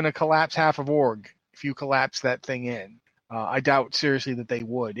point, you're going to collapse half of Org if you collapse that thing in. I doubt seriously that they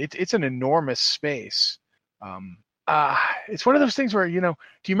would. It's an enormous space. It's one of those things where, do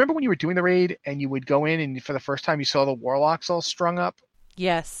you remember when you were doing the raid and you would go in and for the first time you saw the warlocks all strung up?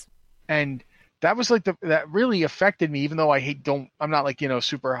 Yes. And that was like that really affected me, even though I'm not like,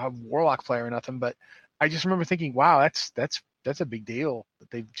 super warlock player or nothing, but I just remember thinking, wow, that's a big deal that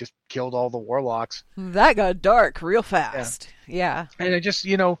they've just killed all the warlocks. That got dark real fast. Yeah. And I just,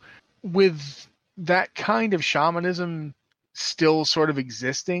 with that kind of shamanism still sort of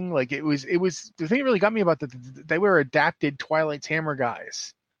existing, like it was the thing that really got me about they were adapted Twilight's Hammer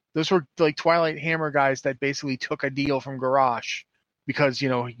guys. Those were like Twilight Hammer guys that basically took a deal from Garrosh because,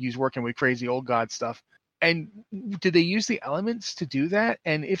 he's working with crazy old god stuff. And did they use the elements to do that?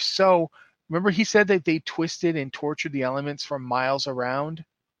 And if so, remember he said that they twisted and tortured the elements from miles around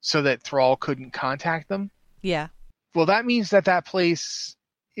so that Thrall couldn't contact them? Yeah. Well, that means that place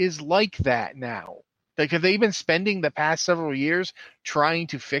is like that now. Like, have they been spending the past several years trying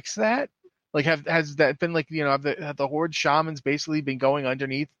to fix that? Like, has that been like, have the Horde shamans basically been going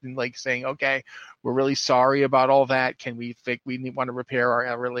underneath and like saying, okay, we're really sorry about all that. Can we want to repair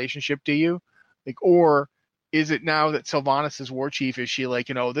our relationship to you? Like, or is it now that Sylvanas is war chief? Is she like,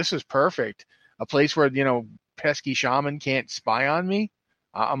 this is perfect, a place where pesky shaman can't spy on me?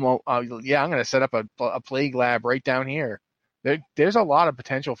 I'm going to set up a plague lab right down here. There's a lot of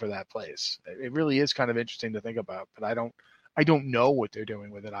potential for that place. It really is kind of interesting to think about, but I don't know what they're doing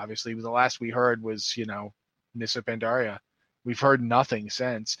with it. Obviously, the last we heard was, Nissa Pandaria. We've heard nothing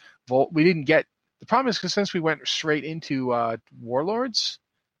since. We didn't get the problem is because since we went straight into Warlords,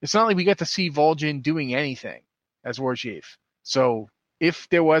 it's not like we get to see Vol'jin doing anything as war chief. So if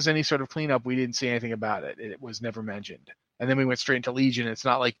there was any sort of cleanup, we didn't see anything about it. It was never mentioned. And then we went straight into Legion. It's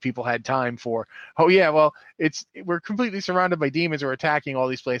not like people had time for, we're completely surrounded by demons who are attacking all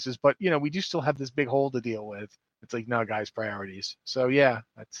these places, but we do still have this big hole to deal with. It's like, no, guys, priorities. So yeah,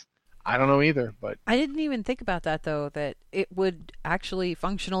 I don't know either, but I didn't even think about that though, that it would actually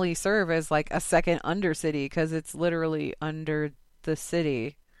functionally serve as like a second Undercity because it's literally under the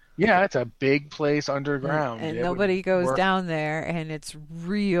city. Yeah, it's a big place underground. And nobody goes down there, and it's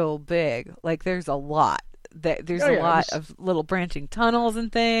real big. Like, there's a lot. There's a lot of little branching tunnels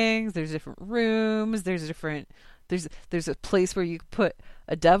and things. There's different rooms. There's a place where you can put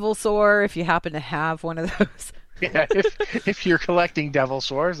a devil sore if you happen to have one of those. Yeah, if you're collecting devil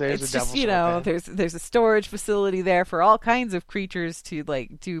sores, there's a devil sword. There's a storage facility there for all kinds of creatures to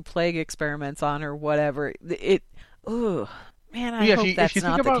like do plague experiments on or whatever. Man, I hope that's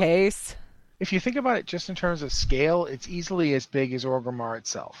not the case. If you think about it just in terms of scale, it's easily as big as Orgrimmar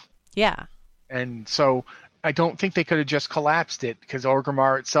itself. Yeah. And so I don't think they could have just collapsed it because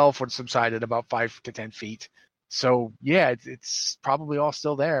Orgrimmar itself would have subsided about 5 to 10 feet. So, yeah, it's probably all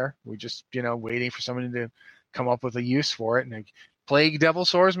still there. We're just, waiting for someone to come up with a use for it. And like, plague devil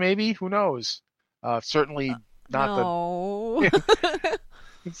sores, maybe? Who knows? Certainly not no.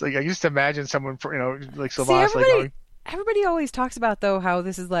 It's like, I just imagine someone, like Sylvanas, everybody always talks about, though, how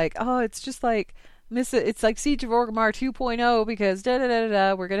this is like, it's just like, it's like Siege of Orgrimmar 2.0 because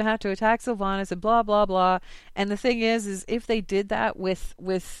we're going to have to attack Sylvanas and blah, blah, blah. And the thing is if they did that with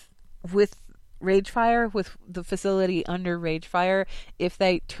Ragefire, with the facility under Ragefire, if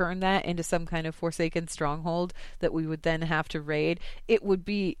they turn that into some kind of Forsaken stronghold that we would then have to raid, it would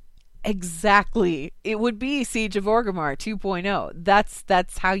be Siege of Orgrimmar 2.0.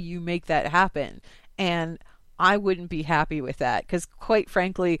 That's how you make that happen. And I wouldn't be happy with that because, quite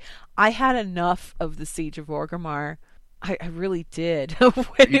frankly, I had enough of the Siege of Orgrimmar. I really did.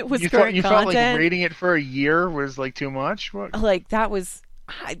 When it was current you content. Felt like raiding it for a year was like too much? What? Like that was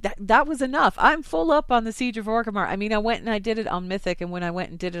enough. I'm full up on the Siege of Orgrimmar. I mean, I went and I did it on Mythic, and when I went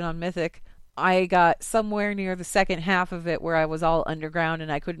and did it on Mythic, I got somewhere near the second half of it where I was all underground and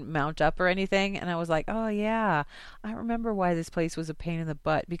I couldn't mount up or anything. And I was like, oh yeah, I remember why this place was a pain in the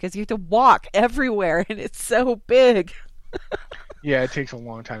butt, because you have to walk everywhere and it's so big. Yeah, it takes a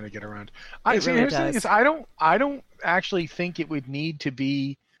long time to get around. Here's the thing is, I don't actually think it would need to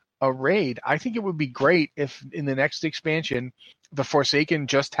be a raid. I think it would be great if in the next expansion, the Forsaken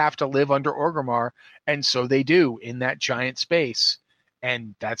just have to live under Orgrimmar, and so they do in that giant space.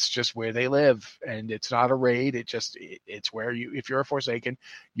 And that's just where they live. And it's not a raid. It's where if you're a Forsaken,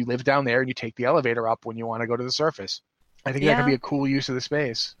 you live down there and you take the elevator up when you want to go to the surface. I think that could be a cool use of the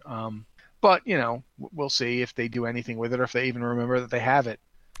space. But, we'll see if they do anything with it or if they even remember that they have it.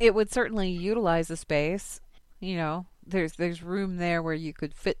 It would certainly utilize the space. There's room there where you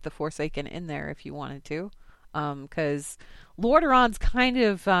could fit the Forsaken in there if you wanted to. Because Lordaeron's kind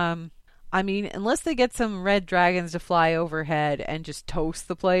of... unless they get some red dragons to fly overhead and just toast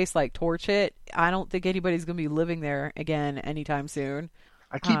the place, like torch it, I don't think anybody's going to be living there again anytime soon.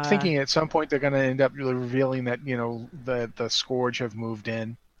 I keep thinking at some point they're going to end up really revealing that, the Scourge have moved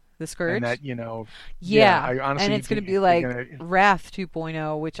in. The Scourge? And that, I honestly and it's going to be like Wrath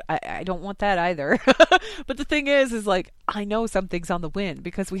 2.0, which I don't want that either. But the thing is like, I know something's on the wind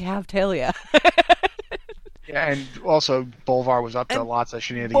because we have Talia. Yeah, and also Bolvar was up to lots of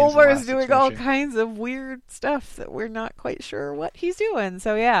shenanigans. Bolvar is doing all kinds of weird stuff that we're not quite sure what he's doing.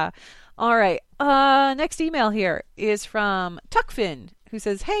 So yeah. All right. Next email here is from Tuckfin, who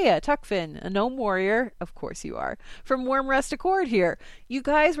says, "Hey, Tuckfin, a gnome warrior, of course you are, from Wormrest Accord here. You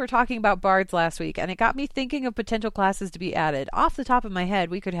guys were talking about bards last week, and it got me thinking of potential classes to be added. Off the top of my head,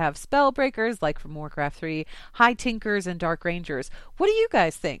 we could have spellbreakers, like from Warcraft 3, high tinkers, and dark rangers. What do you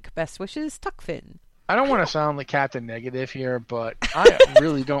guys think? Best wishes, Tuckfin." I don't want to sound like Captain Negative here, but I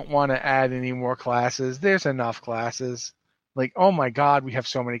really don't want to add any more classes. There's enough classes. Like, oh my God, we have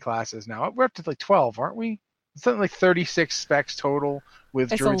so many classes now. We're up to like 12, aren't we? It's something like 36 specs total, with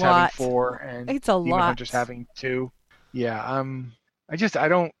druids having 4 and demon hunters having 2. Yeah, I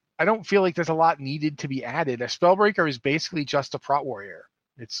don't feel like there's a lot needed to be added. A spellbreaker is basically just a prot warrior.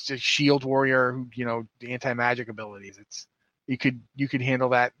 It's just shield warrior who, the anti-magic abilities. You could handle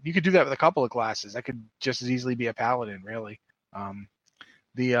that. You could do that with a couple of classes. That could just as easily be a paladin, really.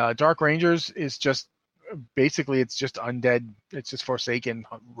 The Dark Rangers is just basically, it's just undead. It's just Forsaken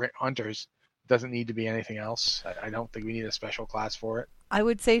hunters. Doesn't need to be anything else. I don't think we need a special class for it. I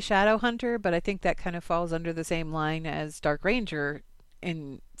would say Shadow Hunter, but I think that kind of falls under the same line as Dark Ranger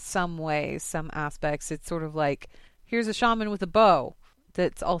in some ways, some aspects. It's sort of like, here's a shaman with a bow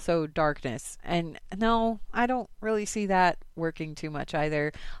that's also darkness. And no, I don't really see that working too much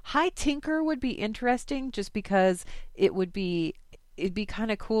either. High Tinker would be interesting just because it'd be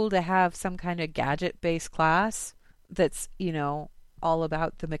kind of cool to have some kind of gadget-based class that's, all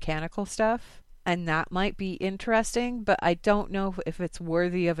about the mechanical stuff. And that might be interesting, but I don't know if it's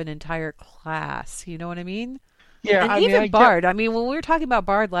worthy of an entire class. You know what I mean? Yeah, and even Bard. I mean, when we were talking about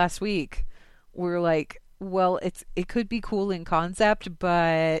Bard last week, we were like, well, it could be cool in concept,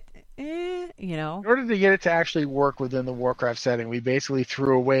 but In order to get it to actually work within the Warcraft setting, we basically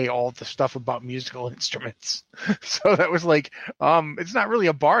threw away all the stuff about musical instruments. So that was like, it's not really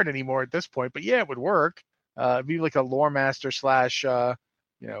a bard anymore at this point, but yeah, it would work. It'd be like a lore master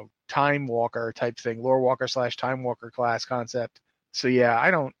 / time walker type thing, lore walker / time walker class concept. So yeah,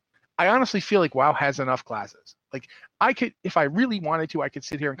 I honestly feel like WoW has enough classes. Like, I could, if I really wanted to, I could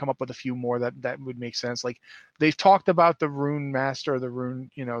sit here and come up with a few more that would make sense. Like, they've talked about the Rune Master, the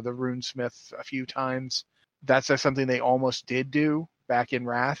Rune Smith a few times. That's something they almost did do back in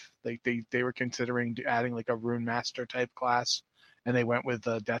Wrath. They were considering adding like a Rune Master type class, and they went with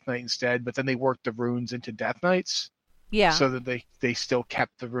Death Knight instead. But then they worked the runes into Death Knights. Yeah. So that they still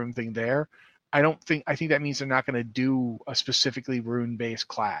kept the rune thing there. I think that means they're not going to do a specifically rune-based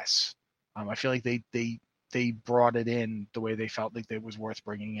class. I feel like they brought it in the way they felt like it was worth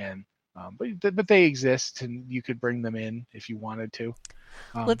bringing in. But they exist, and you could bring them in if you wanted to.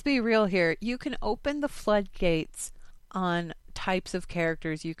 Let's be real here. You can open the floodgates on types of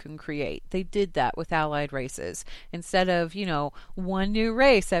characters you can create. They did that with allied races. Instead of, one new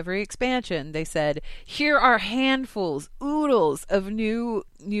race every expansion, they said, here are handfuls, oodles of new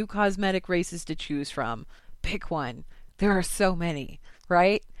cosmetic races to choose from. Pick one. There are so many,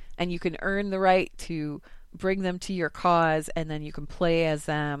 right? And you can earn the right to bring them to your cause, and then you can play as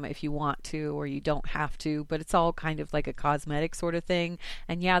them if you want to, or you don't have to, but it's all kind of like a cosmetic sort of thing.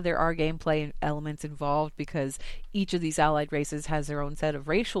 And yeah, there are gameplay elements involved because each of these allied races has their own set of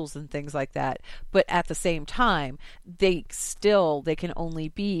racials and things like that, but at the same time, they can only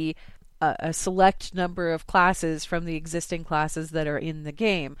be a select number of classes from the existing classes that are in the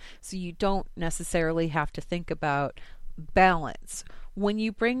game, so you don't necessarily have to think about balance. When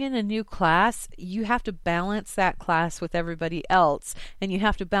you bring in a new class, you have to balance that class with everybody else, and you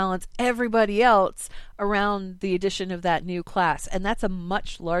have to balance everybody else around the addition of that new class, and that's a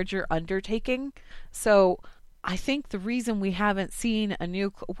much larger undertaking. So I think the reason we haven't seen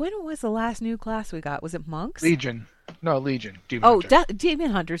when was the last new class we got? Was it monks? Legion. No, Legion. Demon Hunters.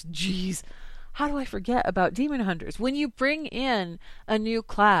 Demon Hunters. Jeez. How do I forget about Demon Hunters? When you bring in a new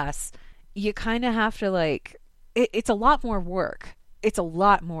class, you kind of have to it's a lot more work. It's a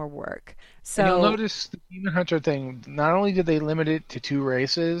lot more work. So and you'll notice the Demon Hunter thing, not only did they limit it to 2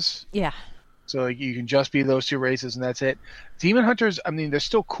 races. Yeah. So you can just be those 2 races and that's it. Demon Hunters, I mean, they're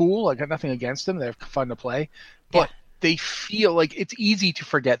still cool. I got nothing against them. They're fun to play. But they feel like it's easy to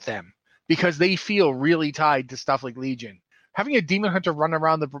forget them because they feel really tied to stuff like Legion. Having a Demon Hunter run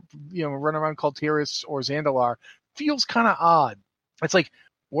around Kultiris or Zandalar feels kind of odd. It's like,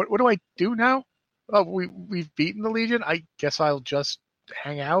 what do I do now? Oh, we've beaten the Legion. I guess I'll just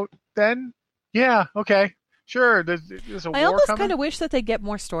hang out then. Yeah, okay, sure. There's a war I almost coming. kind of wish that they get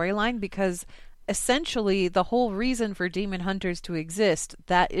more storyline because essentially the whole reason for Demon Hunters to exist,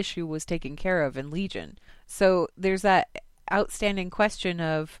 that issue was taken care of in Legion. So there's that outstanding question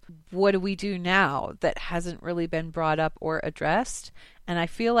of what do we do now that hasn't really been brought up or addressed. And I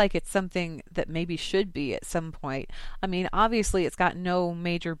feel like it's something that maybe should be at some point. I mean, obviously it's got no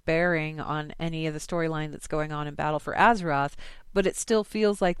major bearing on any of the storyline that's going on in Battle for Azeroth, but it still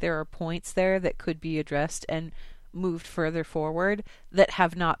feels like there are points there that could be addressed and moved further forward that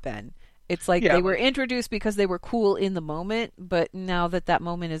have not been. It's like they were introduced because they were cool in the moment, but now that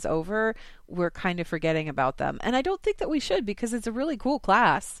moment is over, we're kind of forgetting about them. And I don't think that we should because it's a really cool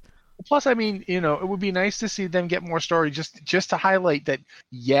class. Plus, I mean, it would be nice to see them get more story, just to highlight that,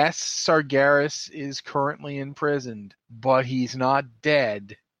 yes, Sargeras is currently imprisoned, but he's not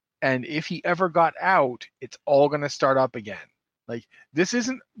dead. And if he ever got out, it's all going to start up again. Like, this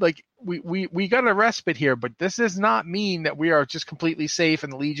isn't like we got a respite here, but this does not mean that we are just completely safe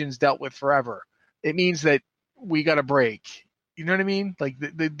and the Legion's dealt with forever. It means that we got a break. You know what I mean? Like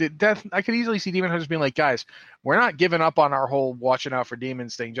the death, I could easily see Demon Hunters being like, guys, we're not giving up on our whole watching out for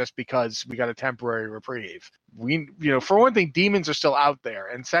demons thing just because we got a temporary reprieve. We, for one thing, demons are still out there,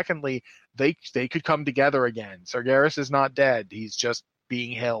 and secondly, they could come together again. Sargeras is not dead; he's just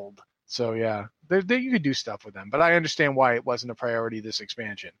being held. So yeah, you could do stuff with them, but I understand why it wasn't a priority this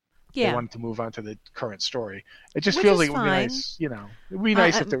expansion. Yeah. They wanted to move on to the current story. It just feels like it would be nice, it would be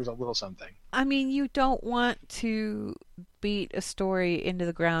nice if there was a little something. I mean, you don't want to beat a story into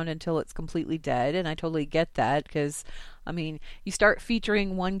the ground until it's completely dead, and I totally get that, because, I mean, you start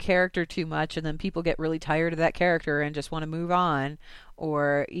featuring one character too much, and then people get really tired of that character and just want to move on,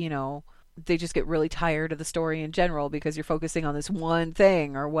 or, they just get really tired of the story in general because you're focusing on this one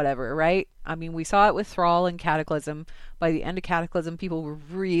thing or whatever, right? I mean, we saw it with Thrall and Cataclysm. By the end of Cataclysm, people were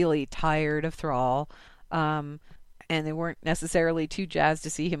really tired of Thrall, and they weren't necessarily too jazzed to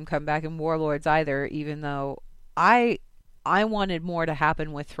see him come back in Warlords either, even though I wanted more to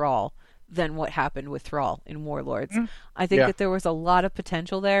happen with Thrall than what happened with Thrall in Warlords. I think that there was a lot of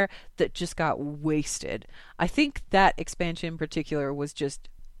potential there that just got wasted. I think that expansion in particular was just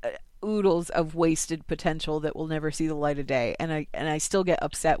oodles of wasted potential that will never see the light of day, and I still get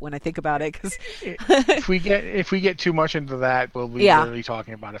upset when I think about it, because if we get too much into that, we'll be literally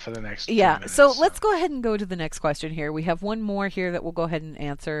talking about it for the next 2 minutes. So let's go ahead and go to the next question here. We have one more here that we'll go ahead and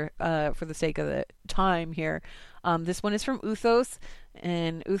answer for the sake of the time here. This one is from Uthos,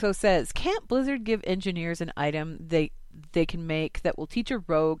 and Uthos says, can't Blizzard give engineers an item they can make that will teach a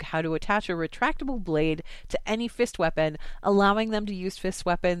rogue how to attach a retractable blade to any fist weapon, allowing them to use fist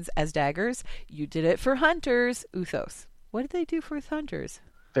weapons as daggers? You did it for hunters, Uthos. What did they do for hunters?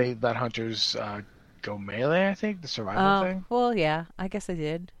 They let hunters go melee, I think, the survival thing. Well, yeah, I guess I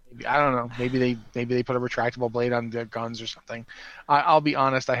did. I don't know. Maybe they put a retractable blade on their guns or something. I'll be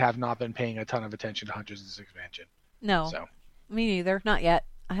honest, I have not been paying a ton of attention to hunters this expansion. No, so. Me neither. Not yet.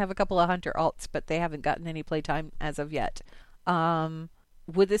 I have a couple of hunter alts, but they haven't gotten any playtime as of yet.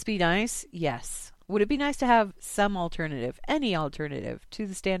 Would this be nice? Yes. Would it be nice to have some alternative, any alternative, to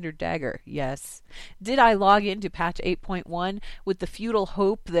the standard dagger? Yes. Did I log into patch 8.1 with the futile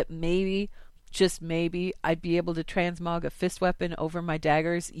hope that maybe, just maybe, I'd be able to transmog a fist weapon over my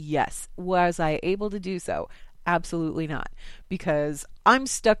daggers? Yes. Was I able to do so? Absolutely not. Because I'm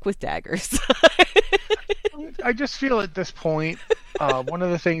stuck with daggers. I just feel at this point, one of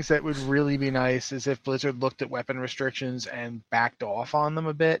the things that would really be nice is if Blizzard looked at weapon restrictions and backed off on them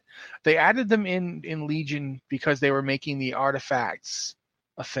a bit. They added them in Legion because they were making the artifacts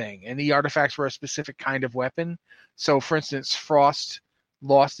a thing, and the artifacts were a specific kind of weapon. So, for instance, Frost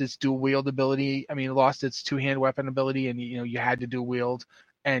lost its dual wield ability. Lost its two-hand weapon ability, and you had to dual wield,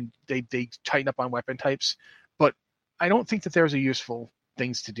 and they tightened up on weapon types. But I don't think that there's a useful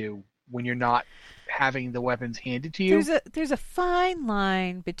things to do when you're not having the weapons handed to you. There's a fine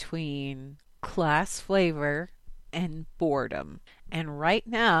line between class flavor and boredom. And right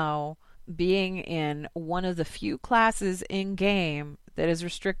now, being in one of the few classes in game that is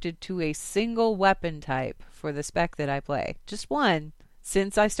restricted to a single weapon type for the spec that I play, just one,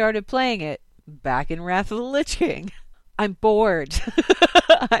 since I started playing it back in Wrath of the Lich King, I'm bored.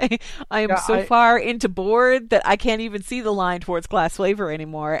 I am so far into bored that I can't even see the line towards class flavor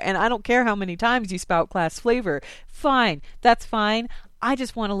anymore. And I don't care how many times you spout class flavor. Fine. That's fine. I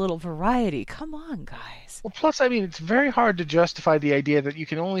just want a little variety. Come on, guys. Well, plus, it's very hard to justify the idea that you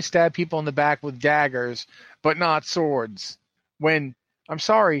can only stab people in the back with daggers, but not swords. When, I'm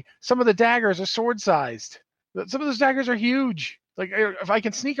sorry, some of the daggers are sword-sized. Some of those daggers are huge. Like, if I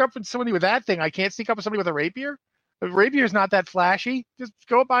can sneak up with somebody with that thing, I can't sneak up with somebody with a rapier? The rapier's not that flashy. Just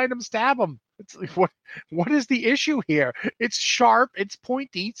go behind him, stab him. It's like, what is the issue here? It's sharp, it's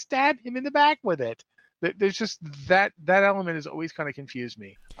pointy. Stab him in the back with it. There's just that element has always kind of confused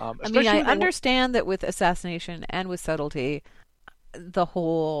me. I understand that with assassination and with subtlety, the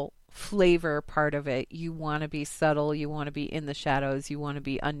whole flavor part of it, you want to be subtle, you want to be in the shadows, you want to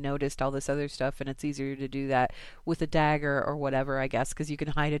be unnoticed, all this other stuff, and it's easier to do that with a dagger or whatever, I guess, because you can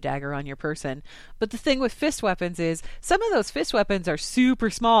hide a dagger on your person. But the thing with fist weapons is some of those fist weapons are super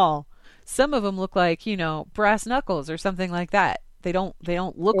small. Some of them look like, brass knuckles or something like that. They don't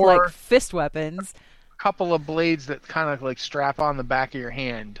look like fist weapons. A couple of blades that kind of like strap on the back of your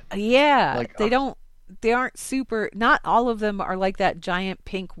hand. Yeah, they don't super, not all of them are like that giant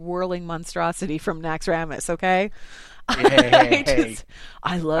pink whirling monstrosity from Naxxramas, okay? Hey.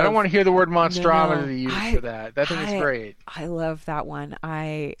 I don't want to hear the word monstrosity used for that. That thing is great. I love that one.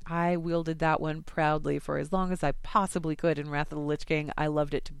 I wielded that one proudly for as long as I possibly could in Wrath of the Lich King. I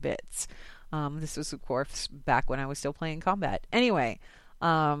loved it to bits. This was, of course, back when I was still playing combat. Anyway,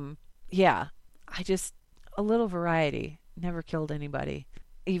 yeah, a little variety never killed anybody.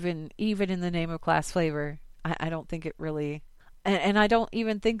 Even in the name of class flavor, I don't think it really... And I don't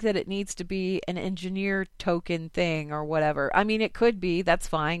even think that it needs to be an engineer token thing or whatever. I mean, it could be. That's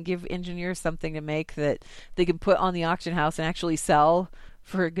fine. Give engineers something to make that they can put on the auction house and actually sell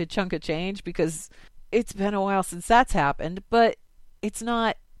for a good chunk of change, because it's been a while since that's happened. But it's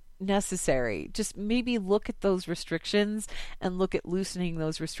not necessary. Just maybe look at those restrictions and look at loosening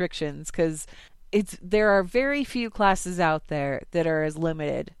those restrictions, because there are very few classes out there that are as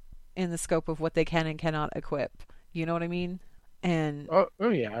limited in the scope of what they can and cannot equip. You know what I mean? And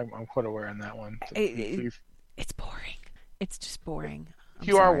yeah, I'm quite aware on that one. It's boring. It's just boring. If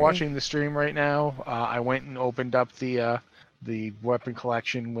you are watching the stream right now, I went and opened up the weapon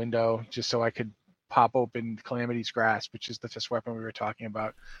collection window just so I could pop open Calamity's Grasp, which is the fist weapon we were talking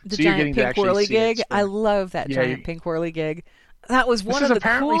about. The giant pink whirligig. I love that giant pink whirligig. That was one of the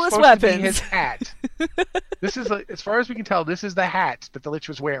coolest weapons. To be his hat. This is, as far as we can tell, this is the hat that the Lich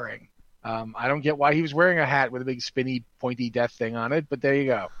was wearing. I don't get why he was wearing a hat with a big spinny pointy death thing on it, but there you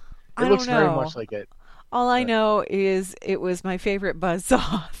go. It looks very much like it. All I know is it was my favorite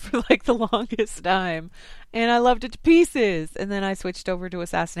buzzsaw for like the longest time, and I loved it to pieces. And then I switched over to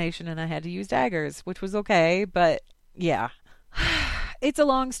assassination and I had to use daggers, which was okay, but yeah. It's a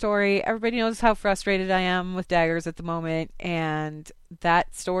long story. Everybody knows how frustrated I am with daggers at the moment, and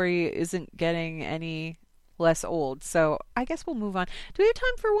that story isn't getting any less old. So I guess we'll move on. Do we have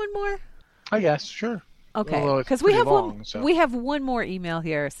time for one more? I guess, sure. Okay, because we have one more email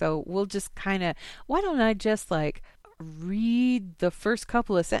here, so we'll just kind of... Why don't I just read the first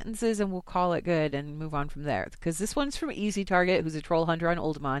couple of sentences and we'll call it good and move on from there? Because this one's from Easy Target, who's a troll hunter on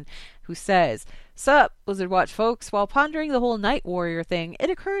Oldemon, who says, "Sup, Blizzard Watch folks, while pondering the whole Night Warrior thing, it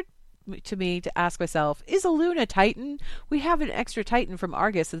occurred to me to ask myself, is Elune a Titan? We have an extra Titan from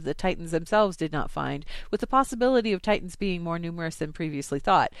Argus that the Titans themselves did not find, with the possibility of Titans being more numerous than previously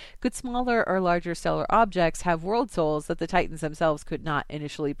thought. Could smaller or larger stellar objects have world souls that the Titans themselves could not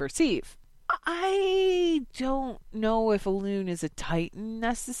initially perceive?" I don't know if Elune is a Titan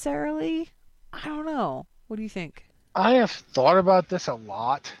necessarily. I don't know. What do you think? I have thought about this a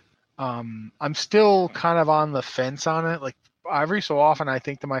lot. I'm still kind of on the fence on it. Like, every so often I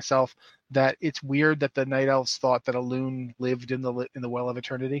think to myself that it's weird that the Night Elves thought that Elune lived in the Well of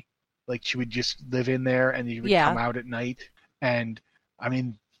Eternity. Like, she would just live in there and you would come out at night. And, I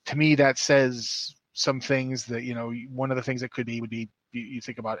mean, to me that says some things that, one of the things that would be, you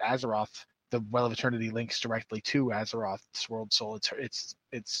think about Azeroth, the Well of Eternity links directly to Azeroth's world soul.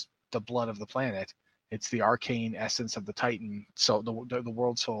 It's the blood of the planet. It's the arcane essence of the Titan, so the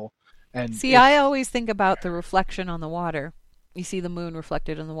world soul. And I always think about the reflection on the water. You see the moon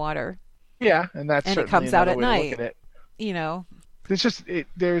reflected in the water. Yeah, and it comes out at night. It's just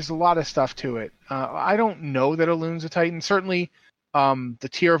there's a lot of stuff to it. I don't know that Elune's a Titan. Certainly, the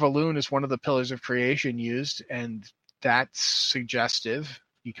Tear of Elune is one of the pillars of creation used, and that's suggestive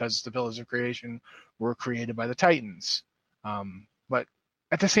because the pillars of creation were created by the Titans. But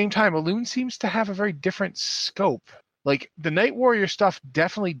at the same time, Elune seems to have a very different scope. Like, the Night Warrior stuff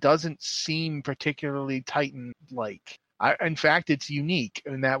definitely doesn't seem particularly Titan-like. In fact, it's unique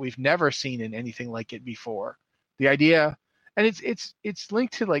in that we've never seen anything like it before. The idea, and it's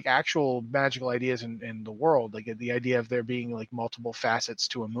linked to like actual magical ideas in the world, like the idea of there being like multiple facets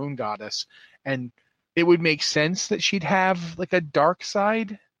to a moon goddess, and it would make sense that she'd have like a dark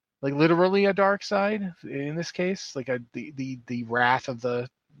side, like literally a dark side in this case, like the wrath of the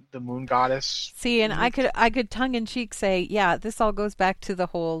moon goddess. See, and I could tongue in cheek say, yeah, this all goes back to the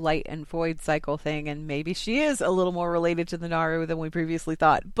whole light and void cycle thing, and maybe she is a little more related to the Naru than we previously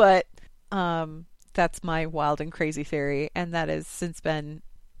thought. But that's my wild and crazy theory, and that has since been,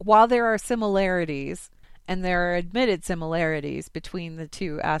 while there are similarities, and there are admitted similarities between the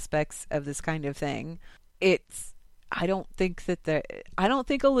two aspects of this kind of thing, I don't think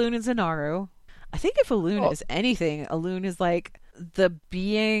Elune is a Naru. I think if Elune is anything, Elune is like the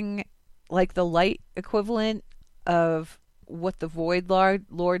being, like the light equivalent of what the Void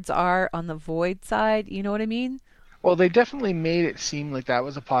Lords are on the Void side. You know what I mean? Well, they definitely made it seem like that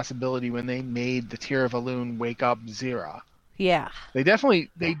was a possibility when they made the Tear of Elune wake up Zira. Yeah. They definitely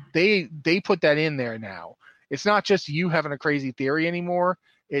they put that in there now. It's not just you having a crazy theory anymore.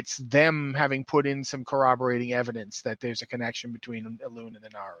 It's them having put in some corroborating evidence that there's a connection between Elune and the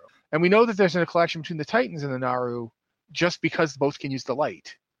Naru. And we know that there's a connection between the Titans and the Naru just because both can use the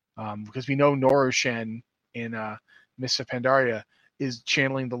light. Because we know Noroshen in Mists of Pandaria is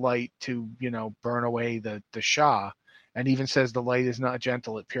channeling the light to, burn away the Shah, and even says the light is not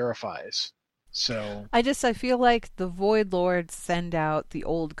gentle, it purifies. So I feel like the Void Lords send out the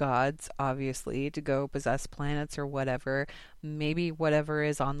old gods, obviously, to go possess planets or whatever. Maybe whatever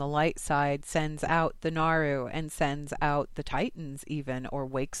is on the light side sends out the Naru and sends out the Titans even, or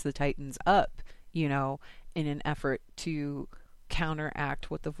wakes the Titans up, in an effort to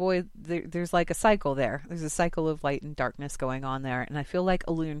counteract what the Void... There's like a cycle there. There's a cycle of light and darkness going on there, and I feel like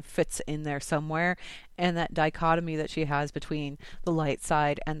Elune fits in there somewhere, and that dichotomy that she has between the light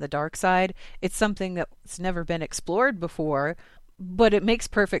side and the dark side, it's something that's never been explored before, but it makes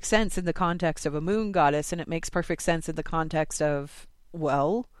perfect sense in the context of a moon goddess, and it makes perfect sense in the context of,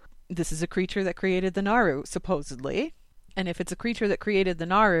 well, this is a creature that created the Naru, supposedly. And if it's a creature that created the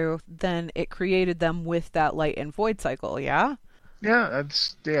Naru, then it created them with that light and void cycle, yeah? Yeah,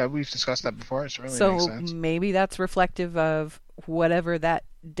 we've discussed that before. It really makes sense. So maybe that's reflective of whatever that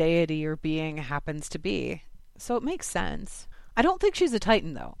deity or being happens to be. So it makes sense. I don't think she's a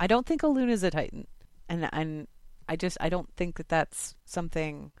Titan, though. I don't think Elune is a Titan. And I don't think that that's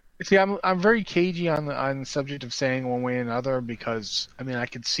something... See, I'm very cagey on the subject of saying one way or another, because, I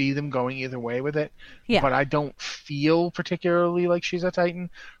could see them going either way with it. Yeah. But I don't feel particularly like she's a Titan.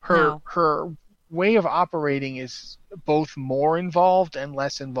 Her way of operating is both more involved and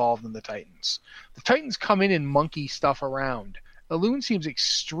less involved than the Titans. The Titans come in and monkey stuff around. Elune seems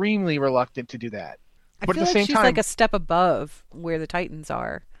extremely reluctant to do that. But at the same time, she's like a step above where the Titans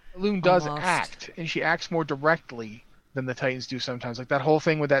are. Elune does act, and she acts more directly than the Titans do sometimes. Like that whole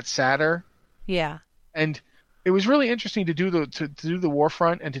thing with that satyr. Yeah. And it was really interesting to do the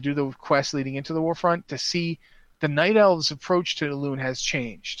Warfront and to do the quest leading into the Warfront, to see the Night Elves' approach to Elune has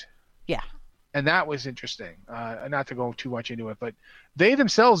changed. Yeah. And that was interesting. Not to go too much into it, but they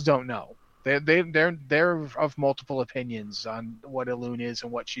themselves don't know. They're of multiple opinions on what Elune is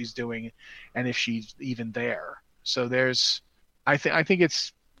and what she's doing, and if she's even there. So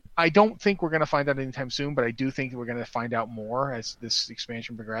I don't think we're going to find out anytime soon, but I do think that we're going to find out more as this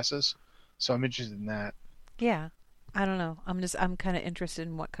expansion progresses. So I'm interested in that. Yeah. I don't know. I'm kind of interested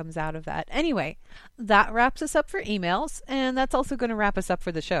in what comes out of that. Anyway, that wraps us up for emails, and that's also going to wrap us up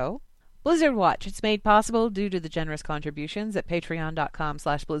for the show. Blizzard Watch. It's made possible due to the generous contributions at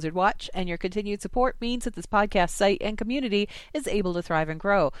patreon.com/blizzardwatch, and your continued support means that this podcast site and community is able to thrive and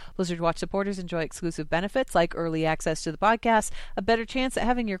grow. Blizzard Watch supporters enjoy exclusive benefits like early access to the podcast, a better chance at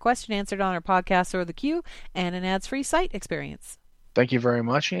having your question answered on our podcast or the queue, and an ads-free site experience. Thank you very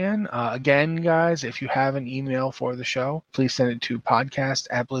much, Ann. Again, guys, if you have an email for the show, please send it to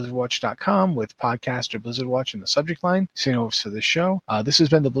podcast@blizzardwatch.com with podcast or Blizzard Watch in the subject line. Say no for this show. This has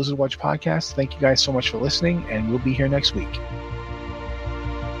been the Blizzard Watch podcast. Thank you guys so much for listening, and we'll be here next week.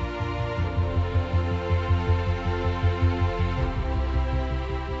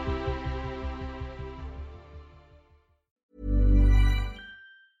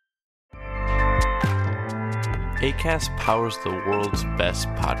 Acast powers the world's best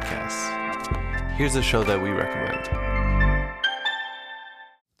podcasts. Here's a show that we recommend.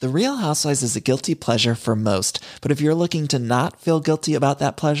 The Real Housewives is a guilty pleasure for most, but if you're looking to not feel guilty about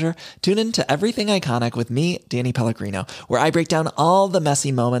that pleasure, tune in to Everything Iconic with me, Danny Pellegrino, where I break down all the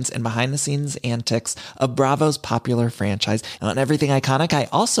messy moments and behind-the-scenes antics of Bravo's popular franchise. And on Everything Iconic, I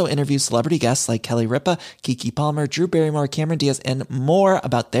also interview celebrity guests like Kelly Ripa, Keke Palmer, Drew Barrymore, Cameron Diaz, and more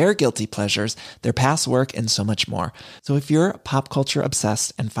about their guilty pleasures, their past work, and so much more. So if you're pop culture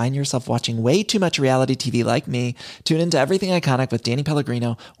obsessed and find yourself watching way too much reality TV like me, tune into Everything Iconic with Danny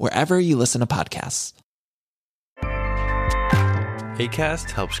Pellegrino, wherever you listen to podcasts.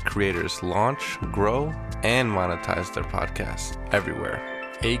 Acast helps creators launch, grow, and monetize their podcasts everywhere.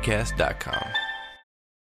 Acast.com.